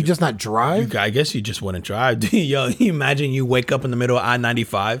narcoleptic, or do you just not drive? I guess you just wouldn't drive. Yo, you imagine you wake up in the middle of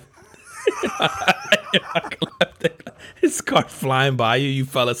I-95. His car flying by you, you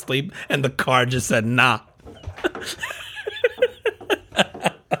fell asleep, and the car just said, nah.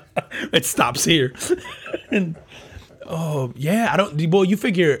 It stops here. And, you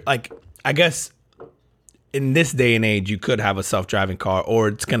figure, like, I guess in this day and age, you could have a self-driving car, or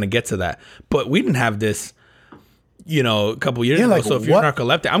it's going to get to that. But we didn't have this, a couple years ago. Like, so if you're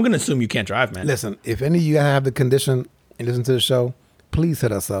narcoleptic, I'm going to assume you can't drive, man. Listen, if any of you have the condition and listen to the show, please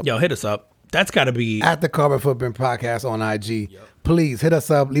hit us up. Yo, hit us up. That's got to be... At the Carbon Footprint Podcast on IG. Yep. Please hit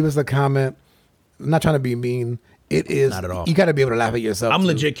us up. Leave us a comment. I'm not trying to be mean. It is... Not at all. You got to be able to laugh at yourself, I'm too.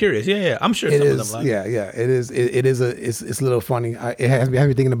 legit curious. Yeah. I'm sure some of them like Yeah. It is. It's a little funny. It has me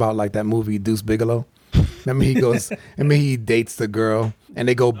thinking about, like, that movie Deuce Bigalow. Remember he dates the girl and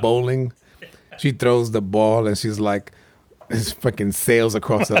they go bowling. She throws the ball and she's like, this fucking sails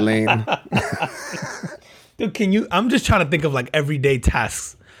across the lane. Dude, I'm just trying to think of like everyday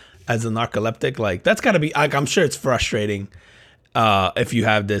tasks as a narcoleptic. Like that's got to be, like, I'm sure it's frustrating if you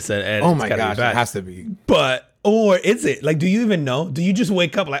have this. And oh my gosh, it has to be. But, or is it? Like, do you even know? Do you just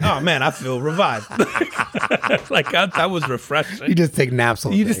wake up like, oh man, I feel revived? Like that was refreshing. You just take naps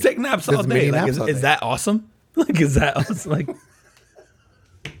all day. You just take naps all day. Like, is that awesome? Like, is that awesome? Like,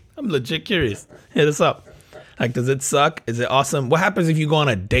 I'm legit curious. Hit us up. Like, does it suck? Is it awesome? What happens if you go on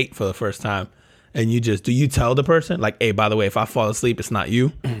a date for the first time and do you tell the person, like, hey, by the way, if I fall asleep, it's not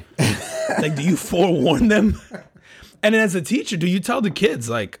you? Like, do you forewarn them? And then as a teacher, do you tell the kids,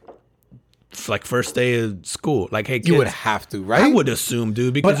 like first day of school, like, hey, kids, you would have to, right? I would assume,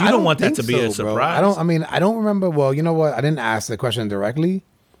 dude, because you don't want that to be a surprise. I don't remember. Well, you know what? I didn't ask the question directly.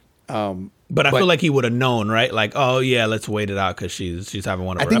 But I feel like he would have known, right? Like, oh yeah, let's wait it out because she's having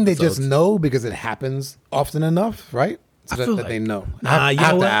one of her I think episodes. They just know because it happens often enough, right? So that they know. I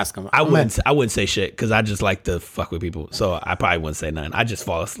have to ask them. I wouldn't say shit because I just like to fuck with people. So I probably wouldn't say nothing. I just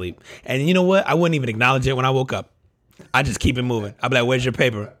fall asleep. And you know what? I wouldn't even acknowledge it when I woke up. I just keep it moving. I'd be like, where's your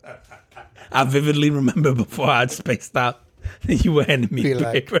paper? I vividly remember before I spaced out, you were handing me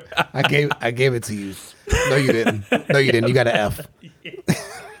paper. I gave it to you. No, you didn't. No, you didn't. You got an F.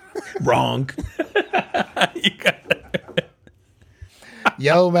 Wrong.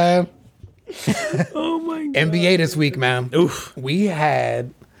 Yo, man. Oh my God. NBA this week, man. Oof. We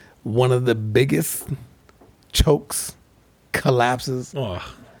had one of the biggest chokes, collapses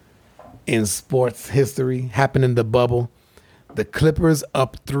in sports history happen in the bubble. The Clippers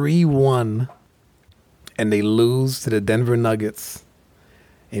up 3-1 and they lose to the Denver Nuggets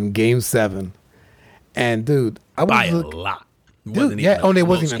in Game 7. And dude, I was by a lot. Dude, it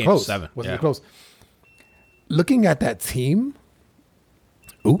wasn't even close. Wasn't even close. Looking at that team,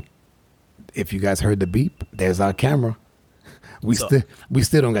 if you guys heard the beep, there's our camera. We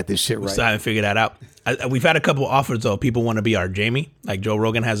still don't got this shit right. We still haven't figured that out. We've had a couple offers though. People want to be our Jamie, like Joe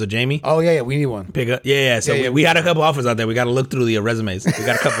Rogan has a Jamie. Oh yeah, we need one. Pick up, So we had a couple offers out there. We got to look through the resumes. We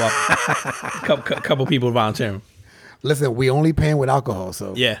got a couple people volunteering. Listen, we only paying with alcohol,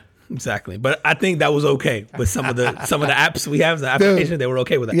 so yeah. Exactly, but I think that was okay with some of the apps we have. The application, they were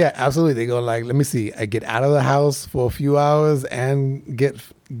okay with that. Yeah, absolutely. They go like, let me see. I get out of the house for a few hours and get.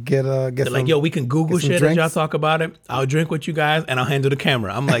 They're like, yo, we can Google shit as y'all talk about it. I'll drink with you guys and I'll handle the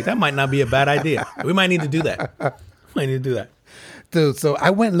camera. I'm like, that might not be a bad idea. We might need to do that. Dude. So I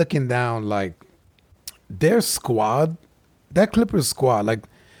went looking down like their squad, that Clippers squad, like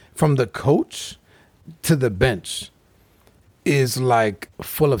from the coach to the bench, is like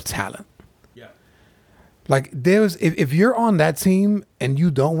full of talent. Yeah. Like there's if you're on that team and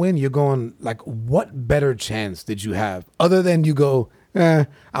you don't win, you're going like, what better chance did you have other than you go,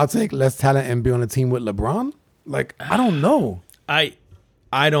 I'll take less talent and be on a team with LeBron? Like, I don't know. I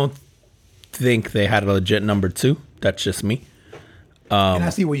don't think they had a legit number 2. That's just me. And I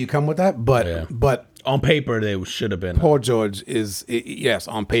see where you come with that, but on paper they should have been. Paul George is, yes,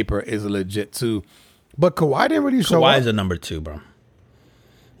 on paper is a legit 2. But Kawhi didn't really show up. Kawhi is a number 2, bro.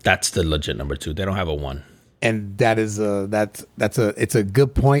 That's the legit number 2. They don't have a 1. And that is it's a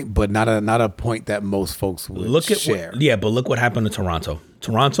good point, but not a point that most folks would share. But look what happened to Toronto.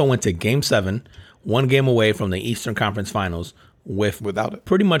 Toronto went to Game 7, 1 game away from the Eastern Conference Finals without it.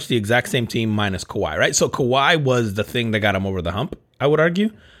 Pretty much the exact same team minus Kawhi, right? So Kawhi was the thing that got him over the hump, I would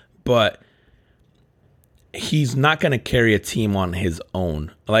argue, but he's not going to carry a team on his own.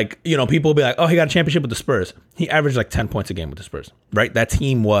 Like, people will be like, oh, he got a championship with the Spurs. He averaged like 10 points a game with the Spurs, right? That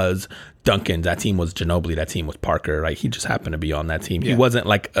team was Duncan. That team was Ginobili. That team was Parker, right? He just happened to be on that team. Yeah. He wasn't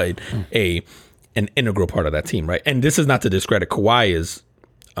like an integral part of that team, right? And this is not to discredit. Kawhi is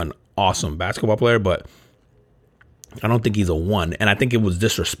an awesome basketball player, but I don't think he's a 1. And I think it was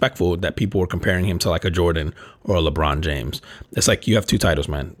disrespectful that people were comparing him to like a Jordan or a LeBron James. It's like, you have 2 titles,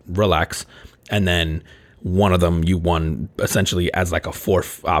 man. Relax. And then one of them you won essentially as like a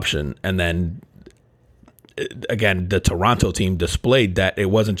 4th option. And then again, the Toronto team displayed that it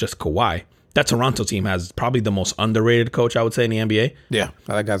wasn't just Kawhi. That Toronto team has probably the most underrated coach, I would say, in the NBA. Yeah,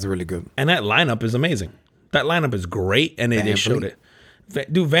 that guy's really good. And that lineup is amazing. That lineup is great, and they showed it.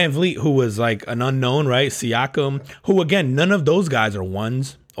 Dude, Van Vliet, who was like an unknown, right? Siakam, who, again, none of those guys are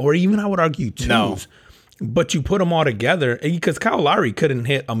 1s, or even I would argue 2s. No. But you put them all together, because Kyle Lowry couldn't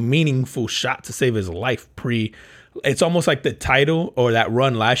hit a meaningful shot to save his life It's almost like the title or that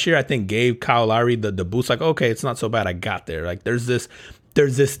run last year, I think, gave Kyle Lowry the boost. Like, okay, it's not so bad. I got there. Like, there's this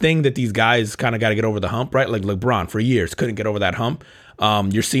thing that these guys kind of got to get over the hump, right? Like LeBron for years couldn't get over that hump.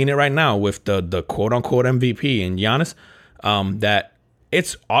 You're seeing it right now with the quote unquote MVP and Giannis. That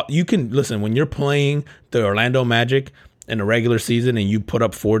you can listen when you're playing the Orlando Magic in the regular season and you put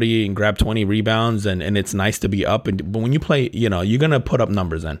up 40 and grab 20 rebounds and it's nice to be up. But when you play, you're gonna put up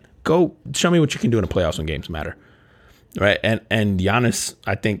numbers. Then go show me what you can do in the playoffs when games matter. Right. And Giannis,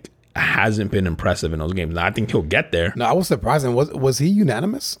 I think, hasn't been impressive in those games. Now, I think he'll get there. No, I was surprised. Was he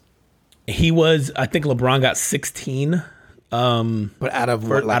unanimous? He was. I think LeBron got 16. But out of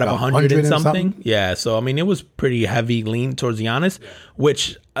 100 and something. Yeah. So, I mean, it was pretty heavy lean towards Giannis,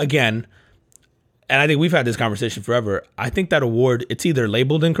 which, again, and I think we've had this conversation forever. I think that award, it's either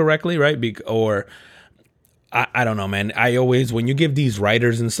labeled incorrectly, right? Or I don't know, man. I always, when you give these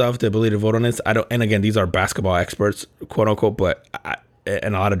writers and stuff the ability to vote on this, and again, these are basketball experts, quote unquote,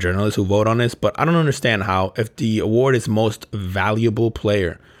 and a lot of journalists who vote on this, but I don't understand how, if the award is most valuable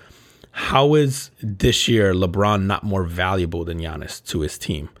player, how is this year LeBron not more valuable than Giannis to his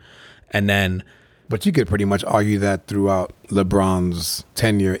team? And then, but you could pretty much argue that throughout LeBron's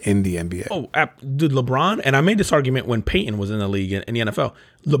tenure in the NBA. Oh, dude, LeBron, and I made this argument when Peyton was in the league in the NFL.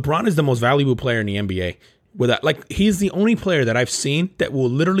 LeBron is the most valuable player in the NBA. He's the only player that I've seen that will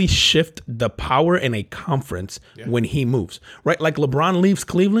literally shift the power in a conference when he moves. Right, like LeBron leaves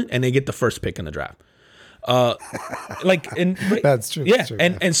Cleveland and they get the first pick in the draft. That's true. Yeah, that's true,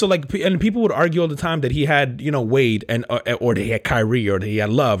 and so and people would argue all the time that he had Wade and or that he had Kyrie or that he had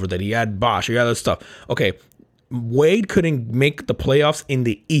Love or that he had Bosh or other stuff. Okay, Wade couldn't make the playoffs in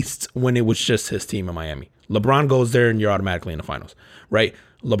the East when it was just his team in Miami. LeBron goes there and you're automatically in the finals, right?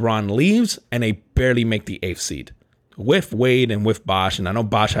 LeBron leaves and they barely make the 8th seed with Wade and with Bosh. And I know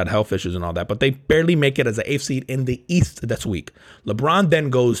Bosh had health issues and all that, but they barely make it as an 8th seed in the East. That's weak. LeBron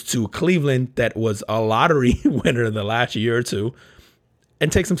then goes to Cleveland, that was a lottery winner the last year or two,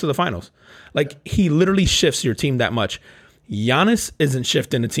 and takes them to the finals. Like, he literally shifts your team that much. Giannis isn't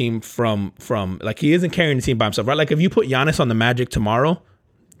shifting the team from like, he isn't carrying the team by himself, right? Like, if you put Giannis on the Magic tomorrow,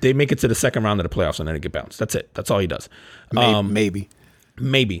 they make it to the second round of the playoffs and then they get bounced. That's it. That's all he does.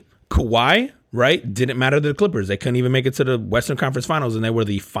 Maybe. Kawhi, right? Didn't matter to the Clippers. They couldn't even make it to the Western Conference Finals, and they were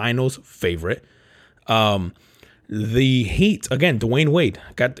the finals favorite. The Heat, again, Dwayne Wade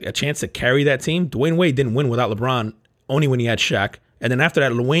got a chance to carry that team. Dwayne Wade didn't win without LeBron, only when he had Shaq. And then after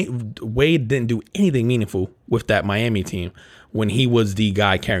that, Wade didn't do anything meaningful with that Miami team when he was the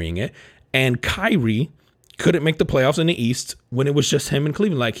guy carrying it. And Kyrie couldn't make the playoffs in the East when it was just him in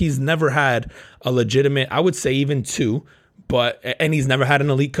Cleveland. Like, he's never had a legitimate, I would say even 2, and he's never had an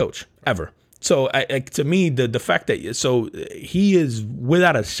elite coach ever. So to me, the fact that he is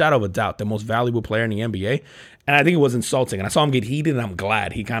without a shadow of a doubt the most valuable player in the NBA, and I think it was insulting. And I saw him get heated, and I'm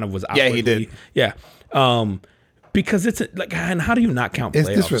glad he kind of was. Yeah, he did. Yeah, because it's like, and how do you not count playoffs?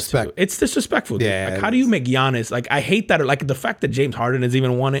 It's disrespectful. It's disrespectful. Yeah. Like, how do you make Giannis? Like, I hate that. Like, the fact that James Harden has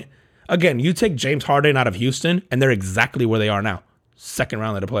even won it. Again, you take James Harden out of Houston, and they're exactly where they are now, second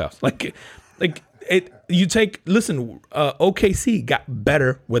round of the playoffs. Like. OKC got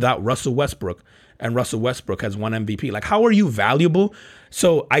better without Russell Westbrook, and Russell Westbrook has won MVP. Like, how are you valuable?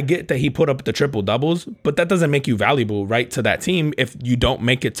 So I get that he put up the triple doubles, but that doesn't make you valuable, right, to that team if you don't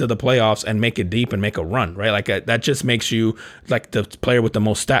make it to the playoffs and make it deep and make a run, right? Like, that just makes you like the player with the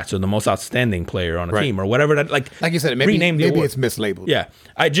most stats or the most outstanding player on a team or whatever. That like you said, maybe it's mislabeled. Yeah,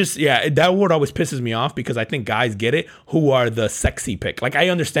 that award always pisses me off because I think guys get it who are the sexy pick. Like, I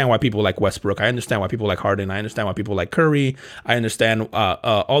understand why people like Westbrook. I understand why people like Harden. I understand why people like Curry. I understand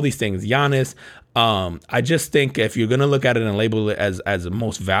all these things. Giannis. I just think if you're gonna look at it and label it as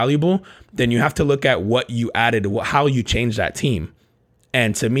most valuable, then you have to look at what you added, how you changed that team.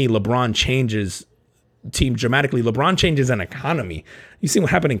 And to me, LeBron changes team dramatically. LeBron changes an economy. You see what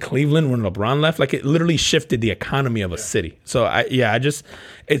happened in Cleveland when LeBron left? Like, it literally shifted the economy of a city. So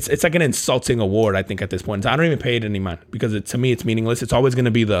it's like an insulting award, I think, at this point. I don't even pay it any mind because to me, it's meaningless. It's always going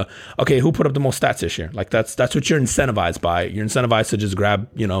to be who put up the most stats this year? Like, that's what you're incentivized by. You're incentivized to just grab,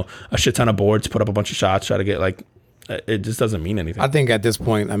 a shit ton of boards, put up a bunch of shots, try to get it just doesn't mean anything. I think at this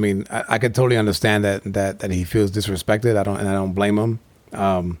point, I mean, I could totally understand that he feels disrespected. I don't blame him.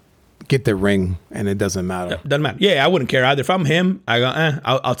 Get the ring, and it doesn't matter. Doesn't matter. Yeah, I wouldn't care either. If I'm him, I go,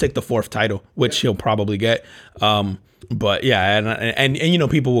 I'll take the 4th title, which he'll probably get. But yeah, and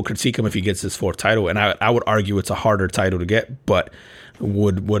people will critique him if he gets his 4th title, and I would argue it's a harder title to get, but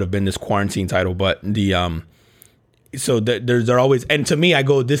would have been this quarantine title. But they're always, and to me,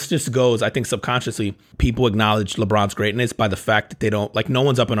 this just goes, I think subconsciously, people acknowledge LeBron's greatness by the fact that they don't, no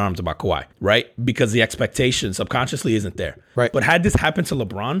one's up in arms about Kawhi, right? Because the expectation subconsciously isn't there. Right. But had this happened to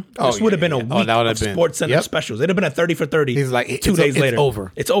LeBron, this would have been a week of Sports Center specials. It'd have been a 30 for 30. He's like, 2 days later.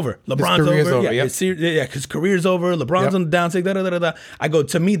 It's over. LeBron's over. Yeah, his career's over. LeBron's on the downside.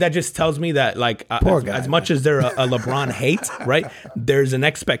 To me, that just tells me that, as much as they're a LeBron hate, right? There's an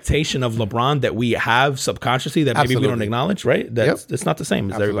expectation of LeBron that we have subconsciously that maybe we don't acknowledge, right? It's not the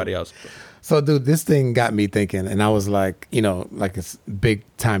same as everybody else. So, dude, this thing got me thinking, and I was like, it's big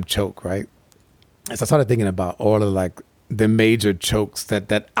time choke, right? And so I started thinking about all of the major chokes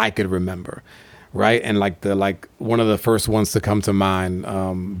that I could remember, right? And one of the first ones to come to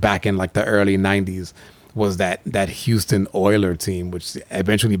mind back in the early 90s was that Houston Oilers team, which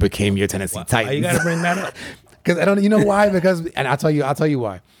eventually became your Tennessee Titans. Why you got to bring that up? Because I don't, why? And I'll tell you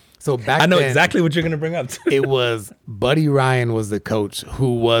why. So back I know then, exactly what you're going to bring up. It was Buddy Ryan was the coach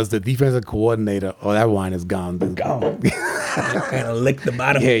who was the defensive coordinator. Oh, that wine is gone, dude. Gone. Kind of lick the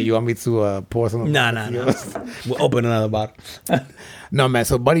bottom. Yeah, you want me to pour some? No. We'll open another bottle. No, man.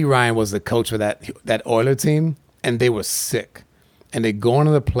 So Buddy Ryan was the coach for that Oilers team, and they were sick. And they go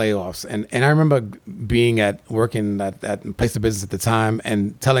into the playoffs. And I remember working at place of business at the time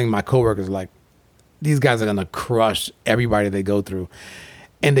and telling my coworkers, these guys are going to crush everybody they go through.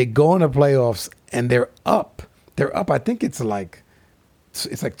 And they go in the playoffs, and they're up. I think it's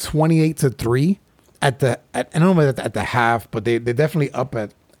 28-3 I don't know at the half, but they're definitely up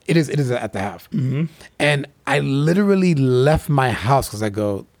at. It is at the half. Mm-hmm. And I literally left my house because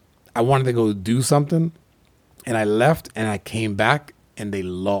I wanted to go do something, and I left, and I came back, and they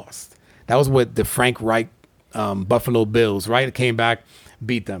lost. That was with the Frank Reich Buffalo Bills, right? It came back,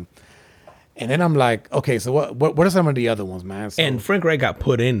 beat them. And then I'm like, okay, so what are some of the other ones, man? So, and Frank Reich got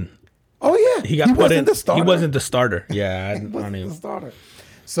put in. Oh yeah, he got put in. He wasn't the starter. Yeah, he wasn't the starter.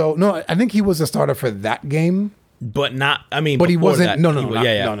 So no, I think he was the starter for that game, but not. I mean, but he wasn't. No.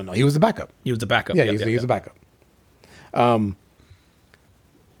 He was the backup. He was the backup. Yeah, he was the backup.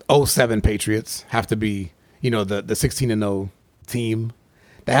 07 Patriots have to be, the 16-0 team.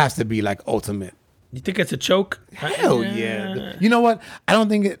 That has to be ultimate. You think it's a choke? Hell yeah. You know what? I don't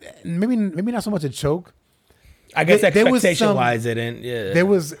think it. Maybe not so much a choke. I guess expectation wise, it didn't. Yeah.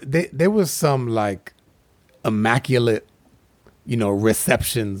 There was some immaculate,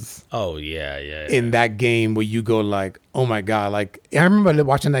 receptions. Oh yeah. In that game where you go oh my god, I remember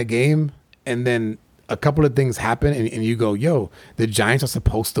watching that game, and then a couple of things happen, and you go, yo, the Giants are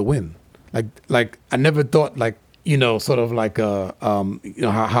supposed to win. I never thought sort of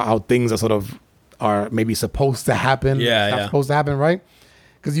how things are sort of. Are maybe supposed to happen. Yeah, not supposed to happen, right?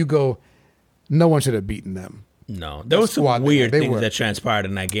 Because you go, no one should have beaten them. No, there was some weird things that transpired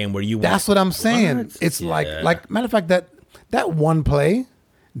in that game where you. That's what I'm saying. What? It's matter of fact that one play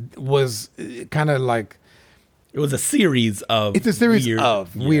was kind of it was a series of. It's a series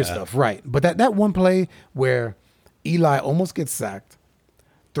of weird stuff, right? But that one play where Eli almost gets sacked,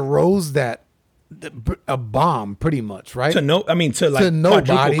 throws a bomb pretty much, right? To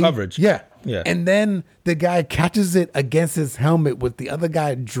nobody. Coverage. Yeah. And then the guy catches it against his helmet with the other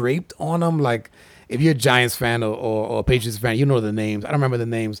guy draped on him. If you're a Giants fan or Patriots fan, you know the names. I don't remember the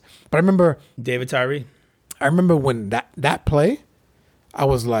names, but I remember David Tyree. I remember when that play, I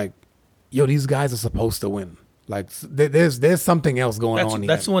was like, yo, these guys are supposed to win. There's something else going on here.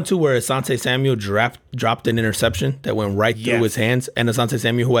 That's the one too where Asante Samuel dropped an interception that went right through his hands, and Asante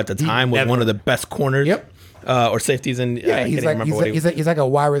Samuel, who at the time was one of the best corners, or safeties, and he's like a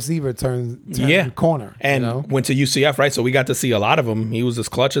wide receiver turned corner, and went to UCF, right? So we got to see a lot of him. He was as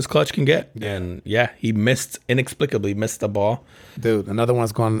clutch can get, and he inexplicably missed the ball. Dude, another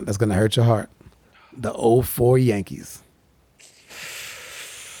one's that's going to hurt your heart. The 04 Yankees,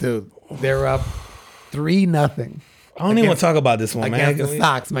 dude, they're up 3-0 I don't even want to talk about this one, man. Against the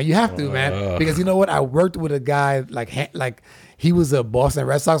Sox, man. You have to, man. Because you know what? I worked with a guy like he was a Boston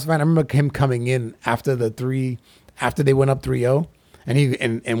Red Sox fan. I remember him coming in after they went up 3-0.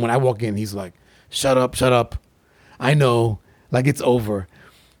 And when I walk in, he's like, shut up. I know. Like, it's over.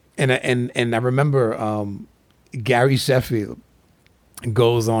 And I remember Gary Sheffield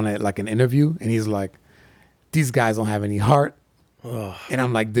goes on an interview, and he's like, these guys don't have any heart. Ugh. And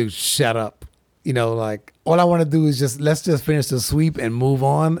I'm like, dude, shut up. You know, like, all I want to do is let's just finish the sweep and move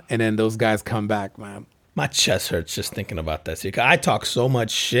on. And then those guys come back, man. My chest hurts just thinking about that. See, I talk so much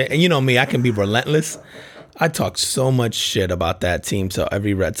shit. And you know me, I can be relentless. I talked so much shit about that team to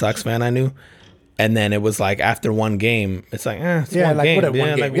every Red Sox fan I knew. And then it was like after one game, it's like, it's one game. One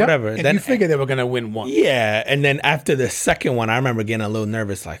game. Like, whatever. And then you figured they were going to win one. Yeah. And then after the second one, I remember getting a little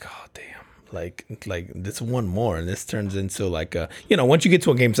nervous, like, oh, damn. Like this one more, and this turns into like once you get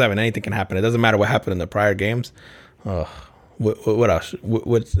to a game 7, anything can happen. It doesn't matter what happened in the prior games. What else?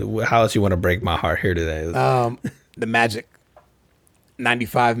 How else you want to break my heart here today? The Magic,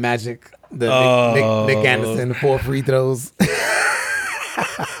 95 Magic. Nick Anderson 4 free throws.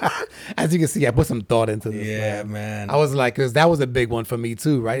 As you can see, I put some thought into this. Yeah, man. I was like, because that was a big one for me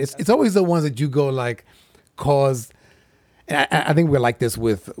too, right? It's always the ones that you go like, cause. And I think we're like this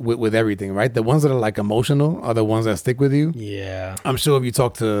with everything, right? The ones that are like emotional are the ones that stick with you. Yeah. I'm sure if you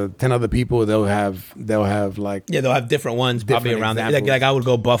talk to 10 other people, they'll have like... Yeah, they'll have different ones probably around there. Like I would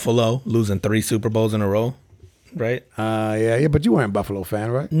go Buffalo, losing 3 Super Bowls in a row, right? Yeah, but you weren't a Buffalo fan,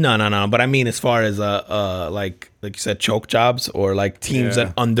 right? No. But I mean, as far as like you said, choke jobs or like teams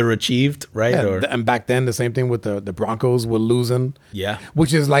that underachieved, right? Yeah, and back then, the same thing with the Broncos were losing. Yeah.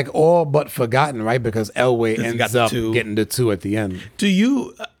 Which is like all but forgotten, right? Because Elway ends up getting the 2 at the end. Do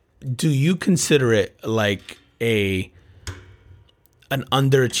you consider it like an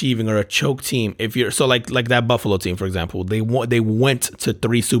underachieving or a choke team if you're like that Buffalo team, for example? They went to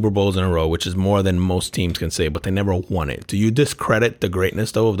 3 Super Bowls in a row, which is more than most teams can say, but they never won it. Do you discredit the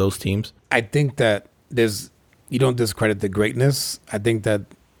greatness though of those teams? I think that you don't discredit the greatness. I think that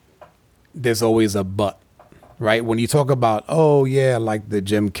there's always a but, right? When you talk about, like the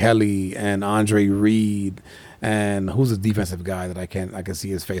Jim Kelly and Andre Reed and who's the defensive guy that I can see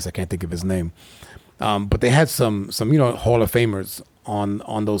his face. I can't think of his name. But they had some Hall of Famers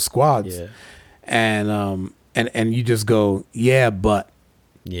on those squads. Yeah. And you just go, but.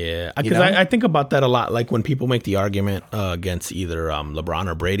 Yeah, because I think about that a lot. Like when people make the argument against either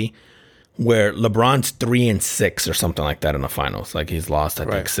LeBron or Brady, where LeBron's 3-6 or something like that in the finals. Like he's lost, I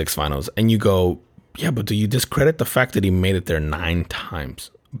think, 6 finals. And you go, yeah, but do you discredit the fact that he made it there 9 times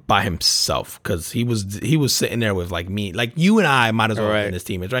by himself? Because he was sitting there with like me, like you and I might as well have been his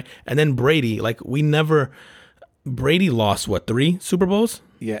teammates, right? And then Brady, Brady lost 3 Super Bowls?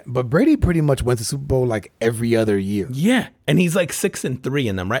 Yeah, but Brady pretty much went to Super Bowl like every other year. Yeah, and he's like 6-3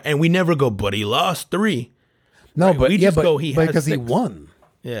 in them, right? And we never go, but he lost 3. No, right? but we just go, he because 6. he won.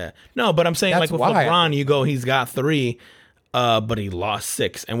 Yeah. No, but I'm saying That's like with LeBron, you go, he's got 3, but he lost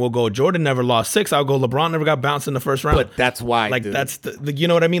 6. And we'll go, Jordan never lost 6. I'll go, LeBron never got bounced in the first round. But that's why. Like, that's you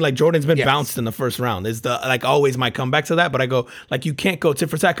know what I mean? Like, Jordan's been bounced in the first round. Is always my comeback to that. But I go, like, you can't go tit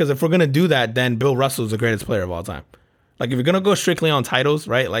for tat, because if we're going to do that, then Bill Russell's the greatest player of all time. Like, if you're going to go strictly on titles,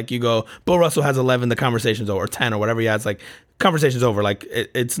 right? Like, you go, Bill Russell has 11, the conversation's over, or 10, or whatever he has. Like, conversation's over. Like,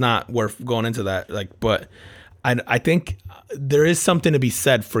 it's not worth going into that. Like, but I think there is something to be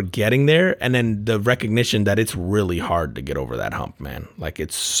said for getting there, and then the recognition that it's really hard to get over that hump, man. Like,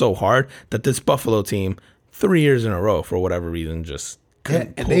 it's so hard that this Buffalo team, 3 years in a row, for whatever reason, just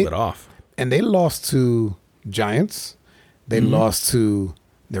couldn't pull it off. And they lost to Giants. They lost to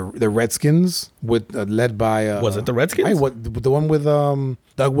the Redskins, led by... was it the Redskins? The one with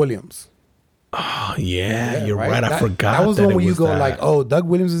Doug Williams. Oh, yeah, you're right. I forgot. That was the one where you go like, oh, Doug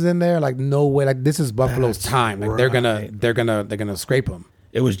Williams is in there. Like, no way. Like, this is Buffalo's time. Like, they're gonna scrape him.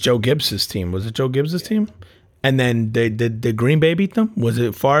 It was Joe Gibbs' team. Was it Joe Gibbs' team? And then did Green Bay beat them? Was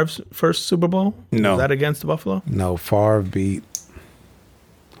it Favre's first Super Bowl? No. Was that against Buffalo? No, Favre beat...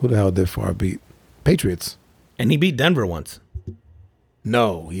 Who the hell did Favre beat? Patriots. And he beat Denver once.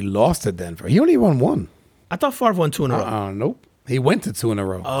 No, he lost to Denver. He only won 1. I thought Favre won 2 in a row. Nope. He went to 2 in a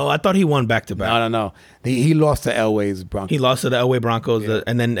row. Oh, I thought he won back-to-back. No. He lost to Elway's Broncos. He lost to the Elway Broncos,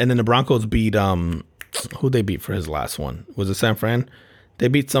 and then the Broncos beat who they beat for his last one? Was it San Fran? They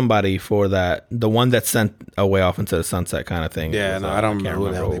beat somebody for that, the one that sent Elway off into the sunset kind of thing. Yeah, I don't remember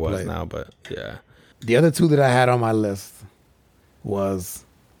who the hell they was played now, but yeah. The other 2 that I had on my list was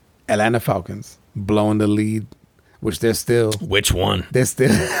Atlanta Falcons blowing the lead, which they're still. Which one? They're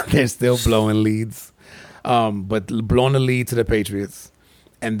still blowing leads. But blowing the lead to the Patriots,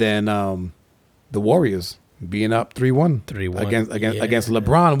 and then the Warriors being up 3-1 against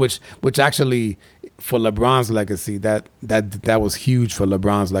LeBron, which actually for LeBron's legacy that was huge for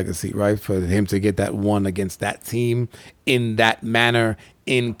LeBron's legacy, right? For him to get that one against that team in that manner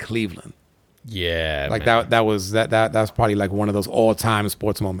in Cleveland. Yeah, like man. that's probably like one of those all-time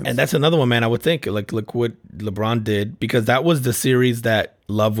sports moments. And that's another one, man. I would think like look what LeBron did, because that was the series that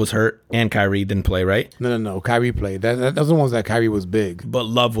Love was hurt and Kyrie didn't play, right? No. Kyrie played. Those are the ones that Kyrie was big, but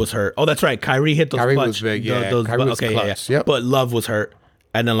Love was hurt. Oh, that's right. Kyrie hit those. Kyrie clutch, was big. Yeah, Kyrie was clutch. Yeah. Yep. But Love was hurt,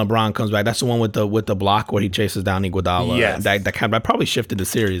 and then LeBron comes back. That's the one with the block where he chases down Iguodala. Yes. That probably shifted the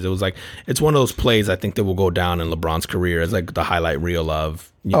series. It was like it's one of those plays I think that will go down in LeBron's career as like the highlight reel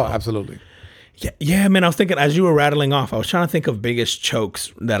of. Absolutely. Yeah, man. I was thinking as you were rattling off, I was trying to think of biggest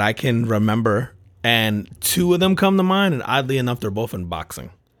chokes that I can remember, and two of them come to mind. And oddly enough, they're both in boxing.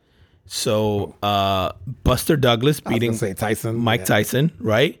 So Buster Douglas beating Mike Tyson,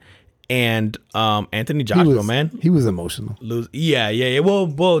 right? And Anthony Joshua, he was emotional. Yeah.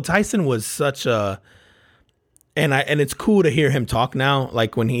 Well, Tyson was such a. And it's cool to hear him talk now,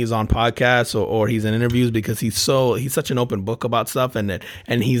 like when he's on podcasts or he's in interviews, because he's such an open book about stuff, and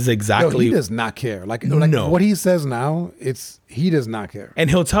he's exactly. He does not care. Like no. What he says now, he does not care. And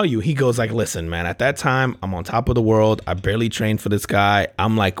he'll tell you, he goes like, "Listen, man, at that time, I'm on top of the world. I barely trained for this guy.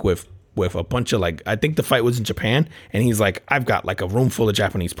 I'm like with a bunch of like, I think the fight was in Japan, and he's like, I've got like a room full of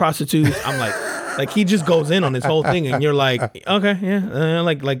Japanese prostitutes. I'm like he just goes in on this whole thing, and you're like, okay, yeah,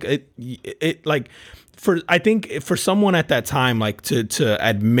 like it like." I think for someone at that time, like to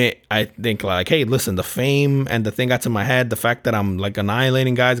admit, I think like, hey, listen, the fame and the thing got to my head. The fact that I'm like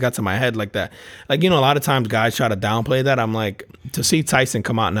annihilating guys got to my head like that. Like, a lot of times guys try to downplay that. I'm like, to see Tyson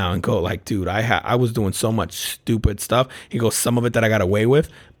come out now and go like, dude, I was doing so much stupid stuff. He goes, some of it that I got away with,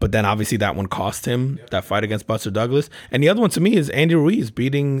 but then obviously that one cost him that fight against Buster Douglas. And the other one to me is Andy Ruiz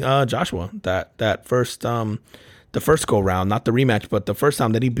beating Joshua that first. The first go round, not the rematch, but the first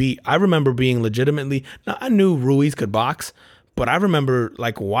time that he beat, I remember being legitimately, now I knew Ruiz could box, but I remember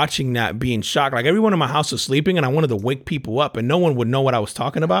like watching that being shocked. Like everyone in my house was sleeping and I wanted to wake people up and no one would know what I was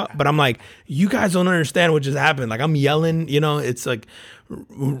talking about. But I'm like, you guys don't understand what just happened. Like I'm yelling, it's like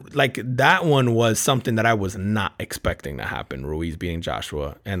that one was something that I was not expecting to happen. Ruiz beating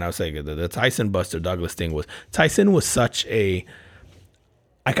Joshua. And I was saying the Tyson Buster Douglas thing Tyson was such a,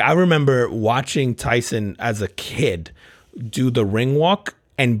 like I remember watching Tyson as a kid do the ring walk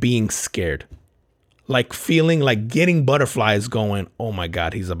and being scared. Like feeling like getting butterflies going, oh my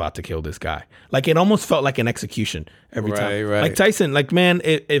God, he's about to kill this guy. Like it almost felt like an execution every time. Right. Like Tyson, like man,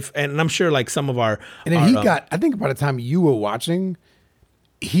 and I'm sure like some of our. And then I think by the time you were watching,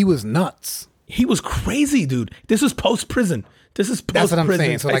 he was nuts. He was crazy, dude. This was post-prison. That's what I'm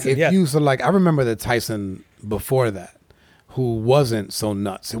saying. So Tyson, like I remember the Tyson before that, who wasn't so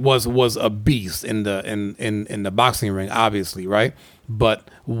nuts. It was a beast in the boxing ring, obviously, right? But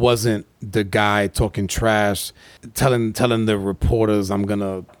wasn't the guy talking trash, telling the reporters, "I'm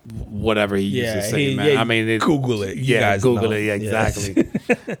gonna whatever he used to say." Man, I mean, Google it. Google it. Yeah, exactly.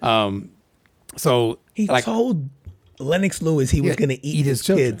 Yes. So he told Lennox Lewis he was gonna eat his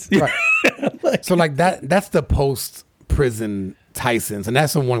kids. Right. So like that's the post prison Tyson's, and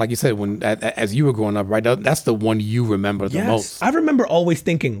that's the one, like you said, when as you were growing up, right? That's the one you remember the most. I remember always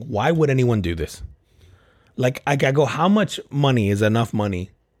thinking, why would anyone do this? Like I go, how much money is enough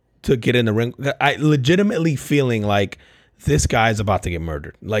money to get in the ring? I legitimately feeling like this guy's about to get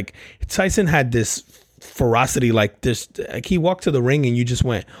murdered. Like Tyson had this ferocity, like this. Like he walked to the ring, and you just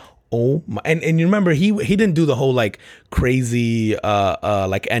went, oh my! And you remember he didn't do the whole like crazy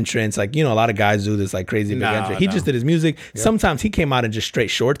like entrance, like a lot of guys do this like crazy big entrance. He just did his music. Yep. Sometimes he came out in just straight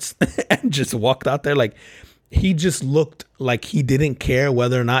shorts and just walked out there. Like he just looked like he didn't care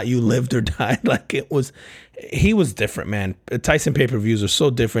whether or not you lived or died. Like he was different, man. Tyson pay-per-views are so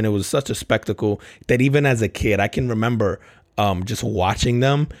different. It was such a spectacle that even as a kid, I can remember just watching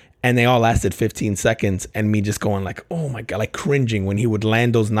them. And they all lasted 15 seconds, and me just going like, "Oh my God!" Like cringing when he would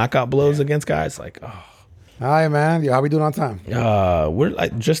land those knockout blows against guys. Like, oh. All right, man. How we doing on time? We're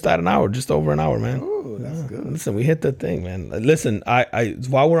like just at an hour, just over an hour, man. Ooh, that's good. Listen, we hit the thing, man. Listen, I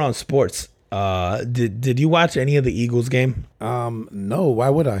while we're on sports, did you watch any of the Eagles game? No. Why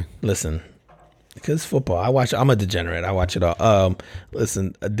would I? Listen, because football. I'm a degenerate. I watch it all.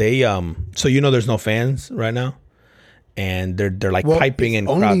 Listen, they so there's no fans right now. And they're like piping in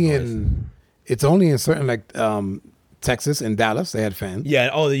crowd noise. It's only in certain like Texas and Dallas they had fans. Yeah.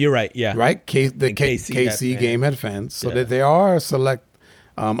 Oh, you're right. Yeah. Right. The KC game had fans. So that there are select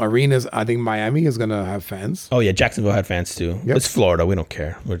arenas. I think Miami is gonna have fans. Oh yeah, Jacksonville had fans too. Yep. It's Florida. We don't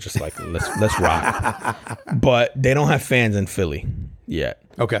care. We're just like let's rock. But they don't have fans in Philly yet.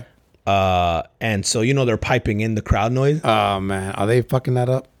 Okay. And so they're piping in the crowd noise. Oh man, are they fucking that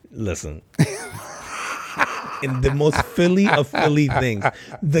up? Listen. In the most Philly of Philly things,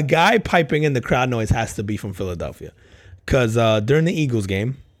 the guy piping in the crowd noise has to be from Philadelphia, because during the Eagles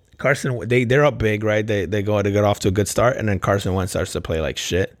game, Carson they're up big, right? They get off to a good start, and then Carson Wentz starts to play like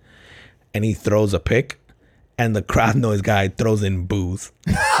shit, and he throws a pick, and the crowd noise guy throws in boos.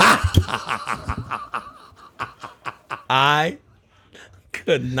 I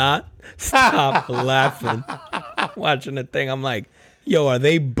could not stop laughing watching the thing. I'm like, yo, are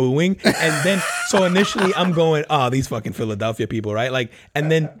they booing? And then, so initially I'm going, oh, these fucking Philadelphia people, right? Like,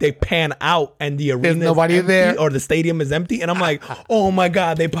 and then they pan out and the arena, there's nobody empty, there, or the stadium is empty, and I'm like, oh my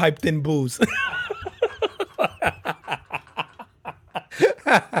God, they piped in boos.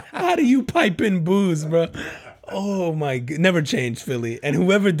 How do you pipe in boos, bro? Oh my God, never changed Philly. And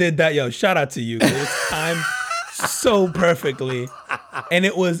whoever did that, yo, shout out to you. It was timed so perfectly. And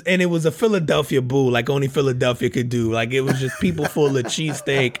it was a Philadelphia boo, like only Philadelphia could do. Like, it was just people full of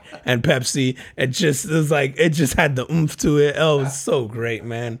cheesesteak and Pepsi. It just had the oomph to it. Oh, it was so great,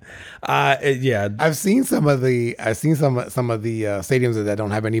 man. Yeah. I've seen some of the stadiums that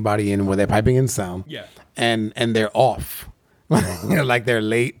don't have anybody in where they're piping in sound. Yeah. And they're off. Like they're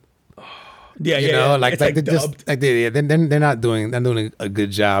late. Yeah, they're not doing a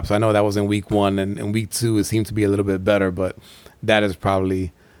good job. So I know that was in week 1, and in week 2 it seemed to be a little bit better, but that is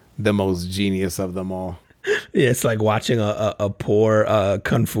probably the most genius of them all. Yeah, it's like watching a poor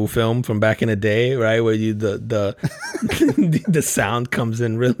kung fu film from back in the day, right? Where the the sound comes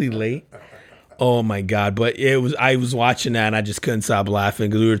in really late. Oh my God. But I was watching that and I just couldn't stop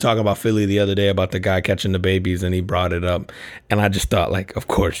laughing, because we were talking about Philly the other day about the guy catching the babies, and he brought it up. And I just thought, like, of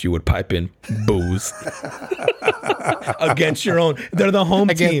course you would pipe in booze against your own. They're the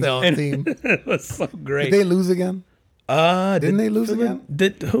home against team. The home team. It was so great. Did they lose again? Didn't they lose again?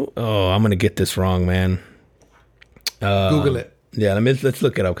 I'm going to get this wrong, man. Google it. Yeah, let's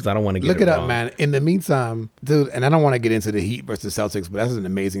look it up, because I don't want to get it wrong. Look it up, man. In the meantime, dude, and I don't want to get into the Heat versus Celtics, but that's an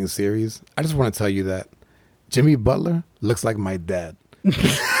amazing series. I just want to tell you that Jimmy Butler looks like my dad.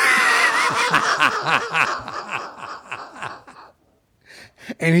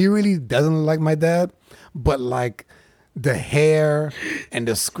 And he really doesn't look like my dad, but like the hair and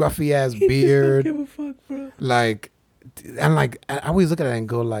the scruffy ass beard. Don't give a fuck, bro. Like, and like, I always look at it and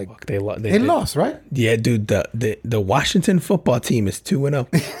go like, fuck, they lost, right? Yeah, dude. The Washington football team is 2-0.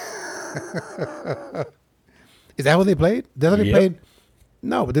 Is that what they played? Played?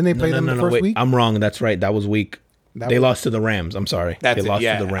 No, but then they played them the first week. I'm wrong. That's right. That was week. They lost to the Rams. I'm sorry. They lost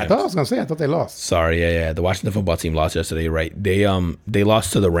to the Rams. I thought they lost. Sorry. Yeah. The Washington football team lost yesterday. You're right. They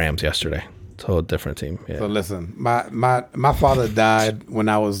lost to the Rams yesterday. It's a whole different team. Yeah. So listen, my father died when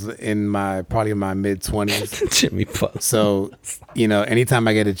I was in probably my mid-20s. Jimmy Butler. So, anytime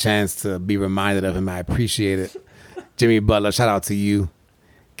I get a chance to be reminded of him, I appreciate it. Jimmy Butler, shout out to you.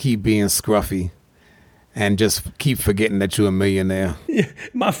 Keep being scruffy. And just keep forgetting that you're a millionaire. Yeah.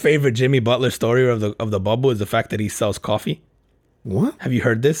 My favorite Jimmy Butler story of the bubble is the fact that he sells coffee. What? Have you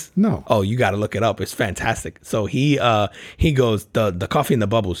heard this? No. Oh, you got to look it up. It's fantastic. So he goes, the coffee in the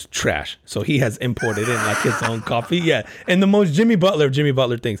bubble's trash. So he has imported in like his own coffee. Yeah. And the most Jimmy Butler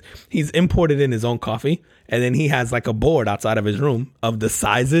things, he's imported in his own coffee. And then he has like a board outside of his room of the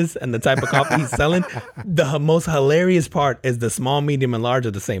sizes and the type of coffee he's selling. The most hilarious part is the small, medium, and large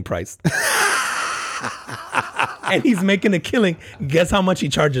are the same price. And he's making a killing. Guess how much he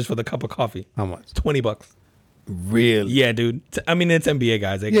charges for the cup of coffee? How much? $20. Really? Yeah, dude. I mean, it's NBA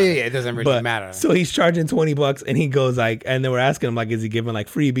guys. Yeah. It doesn't really matter. So he's charging $20, and he goes like, and then we're asking him like, is he giving like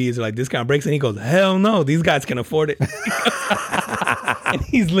freebies or like discount breaks? And he goes, hell no, these guys can afford it. And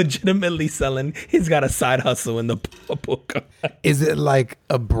he's legitimately selling. He's got a side hustle in the book. Is it like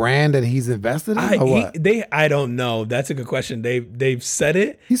a brand that he's invested in, or what? I don't know. That's a good question. They've said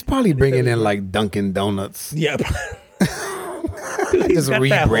it. He's probably bringing in like Dunkin' Donuts. Yeah. Just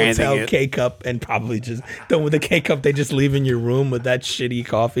rebranding that it. K-cup, and probably just with the K-cup they just leave in your room with that shitty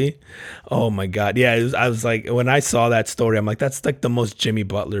coffee. Oh my God. Yeah, I was like, when I saw that story, I'm like, that's like the most Jimmy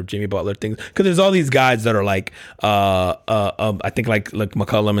Butler thing. Because there's all these guys that are like, I think like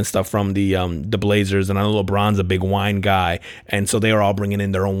McCollum and stuff from the Blazers, and I know LeBron's a big wine guy, and so they are all bringing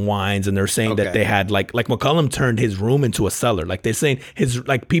in their own wines, and they're saying that they had like McCollum turned his room into a cellar. Like they're saying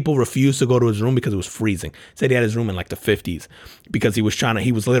people refused to go to his room because it was freezing. Said he had his room in like the 50s. Because he was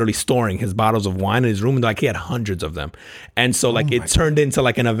literally storing his bottles of wine in his room, and like he had hundreds of them. And so like it turned into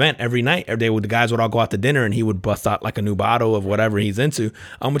like an event every night. The guys would all go out to dinner, and he would bust out like a new bottle of whatever he's into,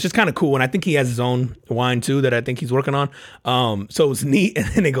 which is kind of cool. And I think he has his own wine too that I think he's working on. So it's neat. And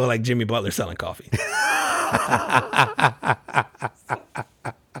then they go like Jimmy Butler selling coffee.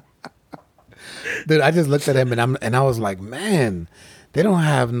 Dude, I just looked at him and I was like, man, they don't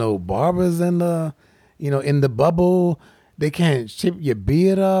have no barbers in the, in the bubble. They can't chip your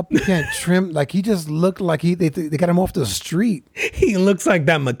beard up. You can't trim. Like, he just looked like they got him off the street. He looks like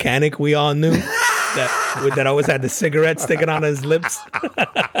that mechanic we all knew that always had the cigarette sticking on his lips.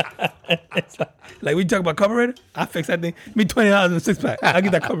 It's like we talk about carburetor, I fix that thing. Give me $20 in a 6-pack. I'll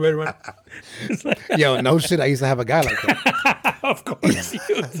get that carburetor running. It's like, Yo, no shit. I used to have a guy like that. of course.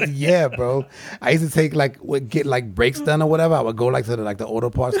 Yeah, bro. I used to take get brakes done or whatever. I would go to the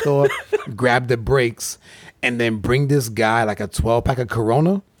auto parts store, grab the brakes, and then bring this guy like a 12-pack of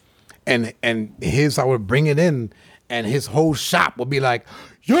Corona, and I would bring it in, and his whole shop would be like,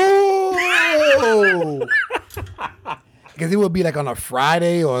 yo, because it would be like on a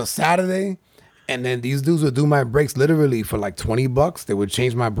Friday or a Saturday, and then these dudes would do my brakes literally for like $20. They would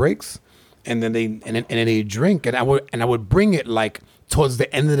change my brakes, and then they drink, and I would bring it like towards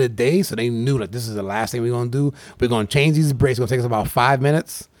the end of the day, so they knew like this is the last thing we're gonna do. We're gonna change these brakes. It's gonna take us about 5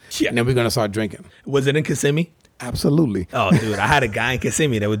 minutes. Yeah. And then we're going to start drinking. Was it in Kissimmee? Absolutely. Oh, dude, I had a guy in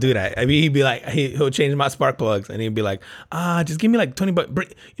Kissimmee that would do that. I mean, he'd be like, he'll change my spark plugs, and he'd be like, just give me like $20.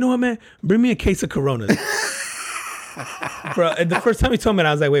 You know what, man? Bring me a case of Coronas. Bro, and the first time he told me that,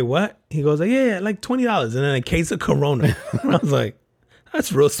 I was like, wait, what? He goes like, yeah, like $20, and then a case of Corona. And I was like,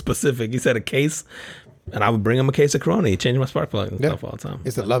 that's real specific. He said a case, and I would bring him a case of Corona. He'd change my spark plugs and stuff all the time.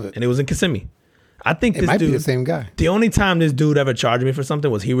 It's to love it. And it was in Kissimmee. I think it might be the same guy. The only time this dude ever charged me for something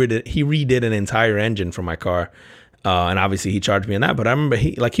was he redid an entire engine for my car, and obviously he charged me on that. But I remember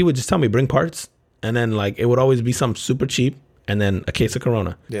he would just tell me bring parts, and then like it would always be something super cheap, and then a case of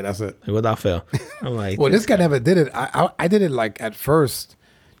Corona. Yeah, that's it. Like, without fail. I'm like, well, this guy never did it. I did it like at first,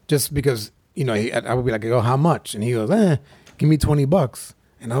 just because I would be like, oh, how much? And he goes, give me $20,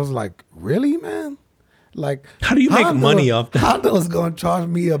 and I was like, really, man? Like, how do you make money off that? Honda's gonna charge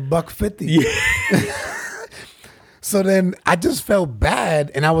me $150. Yeah. So then I just felt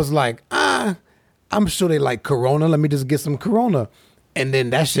bad, and I was like, I'm sure they like Corona. Let me just get some Corona. And then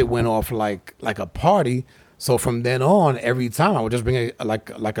that shit went off like a party. So from then on, every time I would just bring a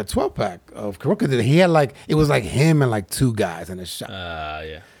 12-pack of Corona. He had it was like him and like 2 guys in the shop.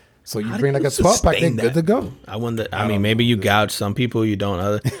 Yeah. So you bring like a 12-pack, they're good to go. I wonder. I mean, maybe you gouge some people, you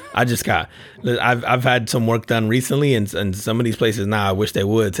don't. I've had some work done recently, and some of these places now, I wish they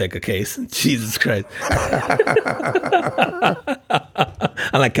would take a case. Jesus Christ!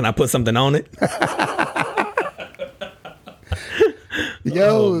 I'm like, can I put something on it?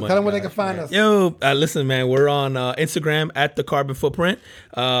 Yo, tell them where they can find us. Yo, listen, man, we're on Instagram at The Carbon Footprint,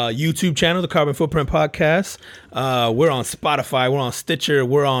 YouTube channel, The Carbon Footprint Podcast. We're on Spotify, we're on Stitcher,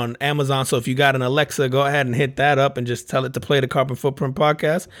 we're on Amazon. So if you got an Alexa, go ahead and hit that up and just tell it to play The Carbon Footprint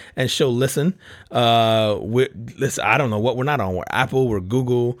Podcast and show listen. Listen, I don't know what we're not on. We're Apple, we're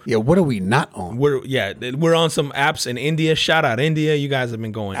Google. Yeah, what are we not on? We're on some apps in India. Shout out India. You guys have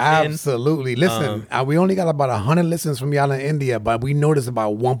been going Absolutely. Listen, we only got about 100 listens from y'all in India, but we noticed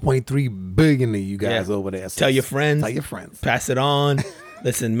about 1.3 billion of you guys over there. So tell your friends. Pass it on.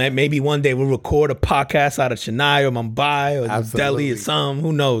 Listen, maybe one day we'll record a podcast out of Chennai or Mumbai or Delhi or something.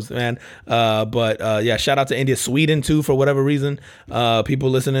 Who knows, man? But shout out to India, Sweden too, for whatever reason. People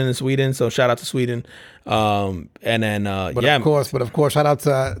listening in Sweden, so shout out to Sweden. Of course, shout out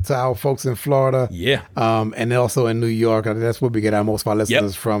to our folks in Florida. Yeah. And also in New York. I think that's where we get most of our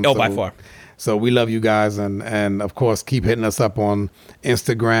listeners from. Oh, by far. So we love you guys, and of course, keep hitting us up on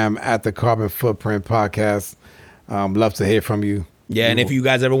Instagram at The Carbon Footprint Podcast. Love to hear from you. Yeah, and if you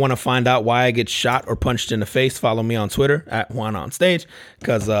guys ever want to find out why I get shot or punched in the face, follow me on Twitter at Juan on Stage,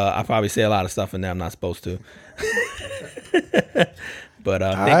 because I probably say a lot of stuff in there I'm not supposed to. But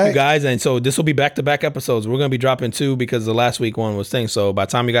thank you guys, and so this will be back-to-back episodes. We're going to be dropping 2 because the last week one was thing. So by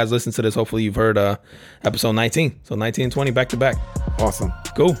the time you guys listen to this, hopefully you've heard episode 19. So 19 and 20 back-to-back. Awesome.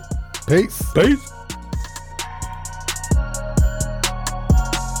 Cool. Peace.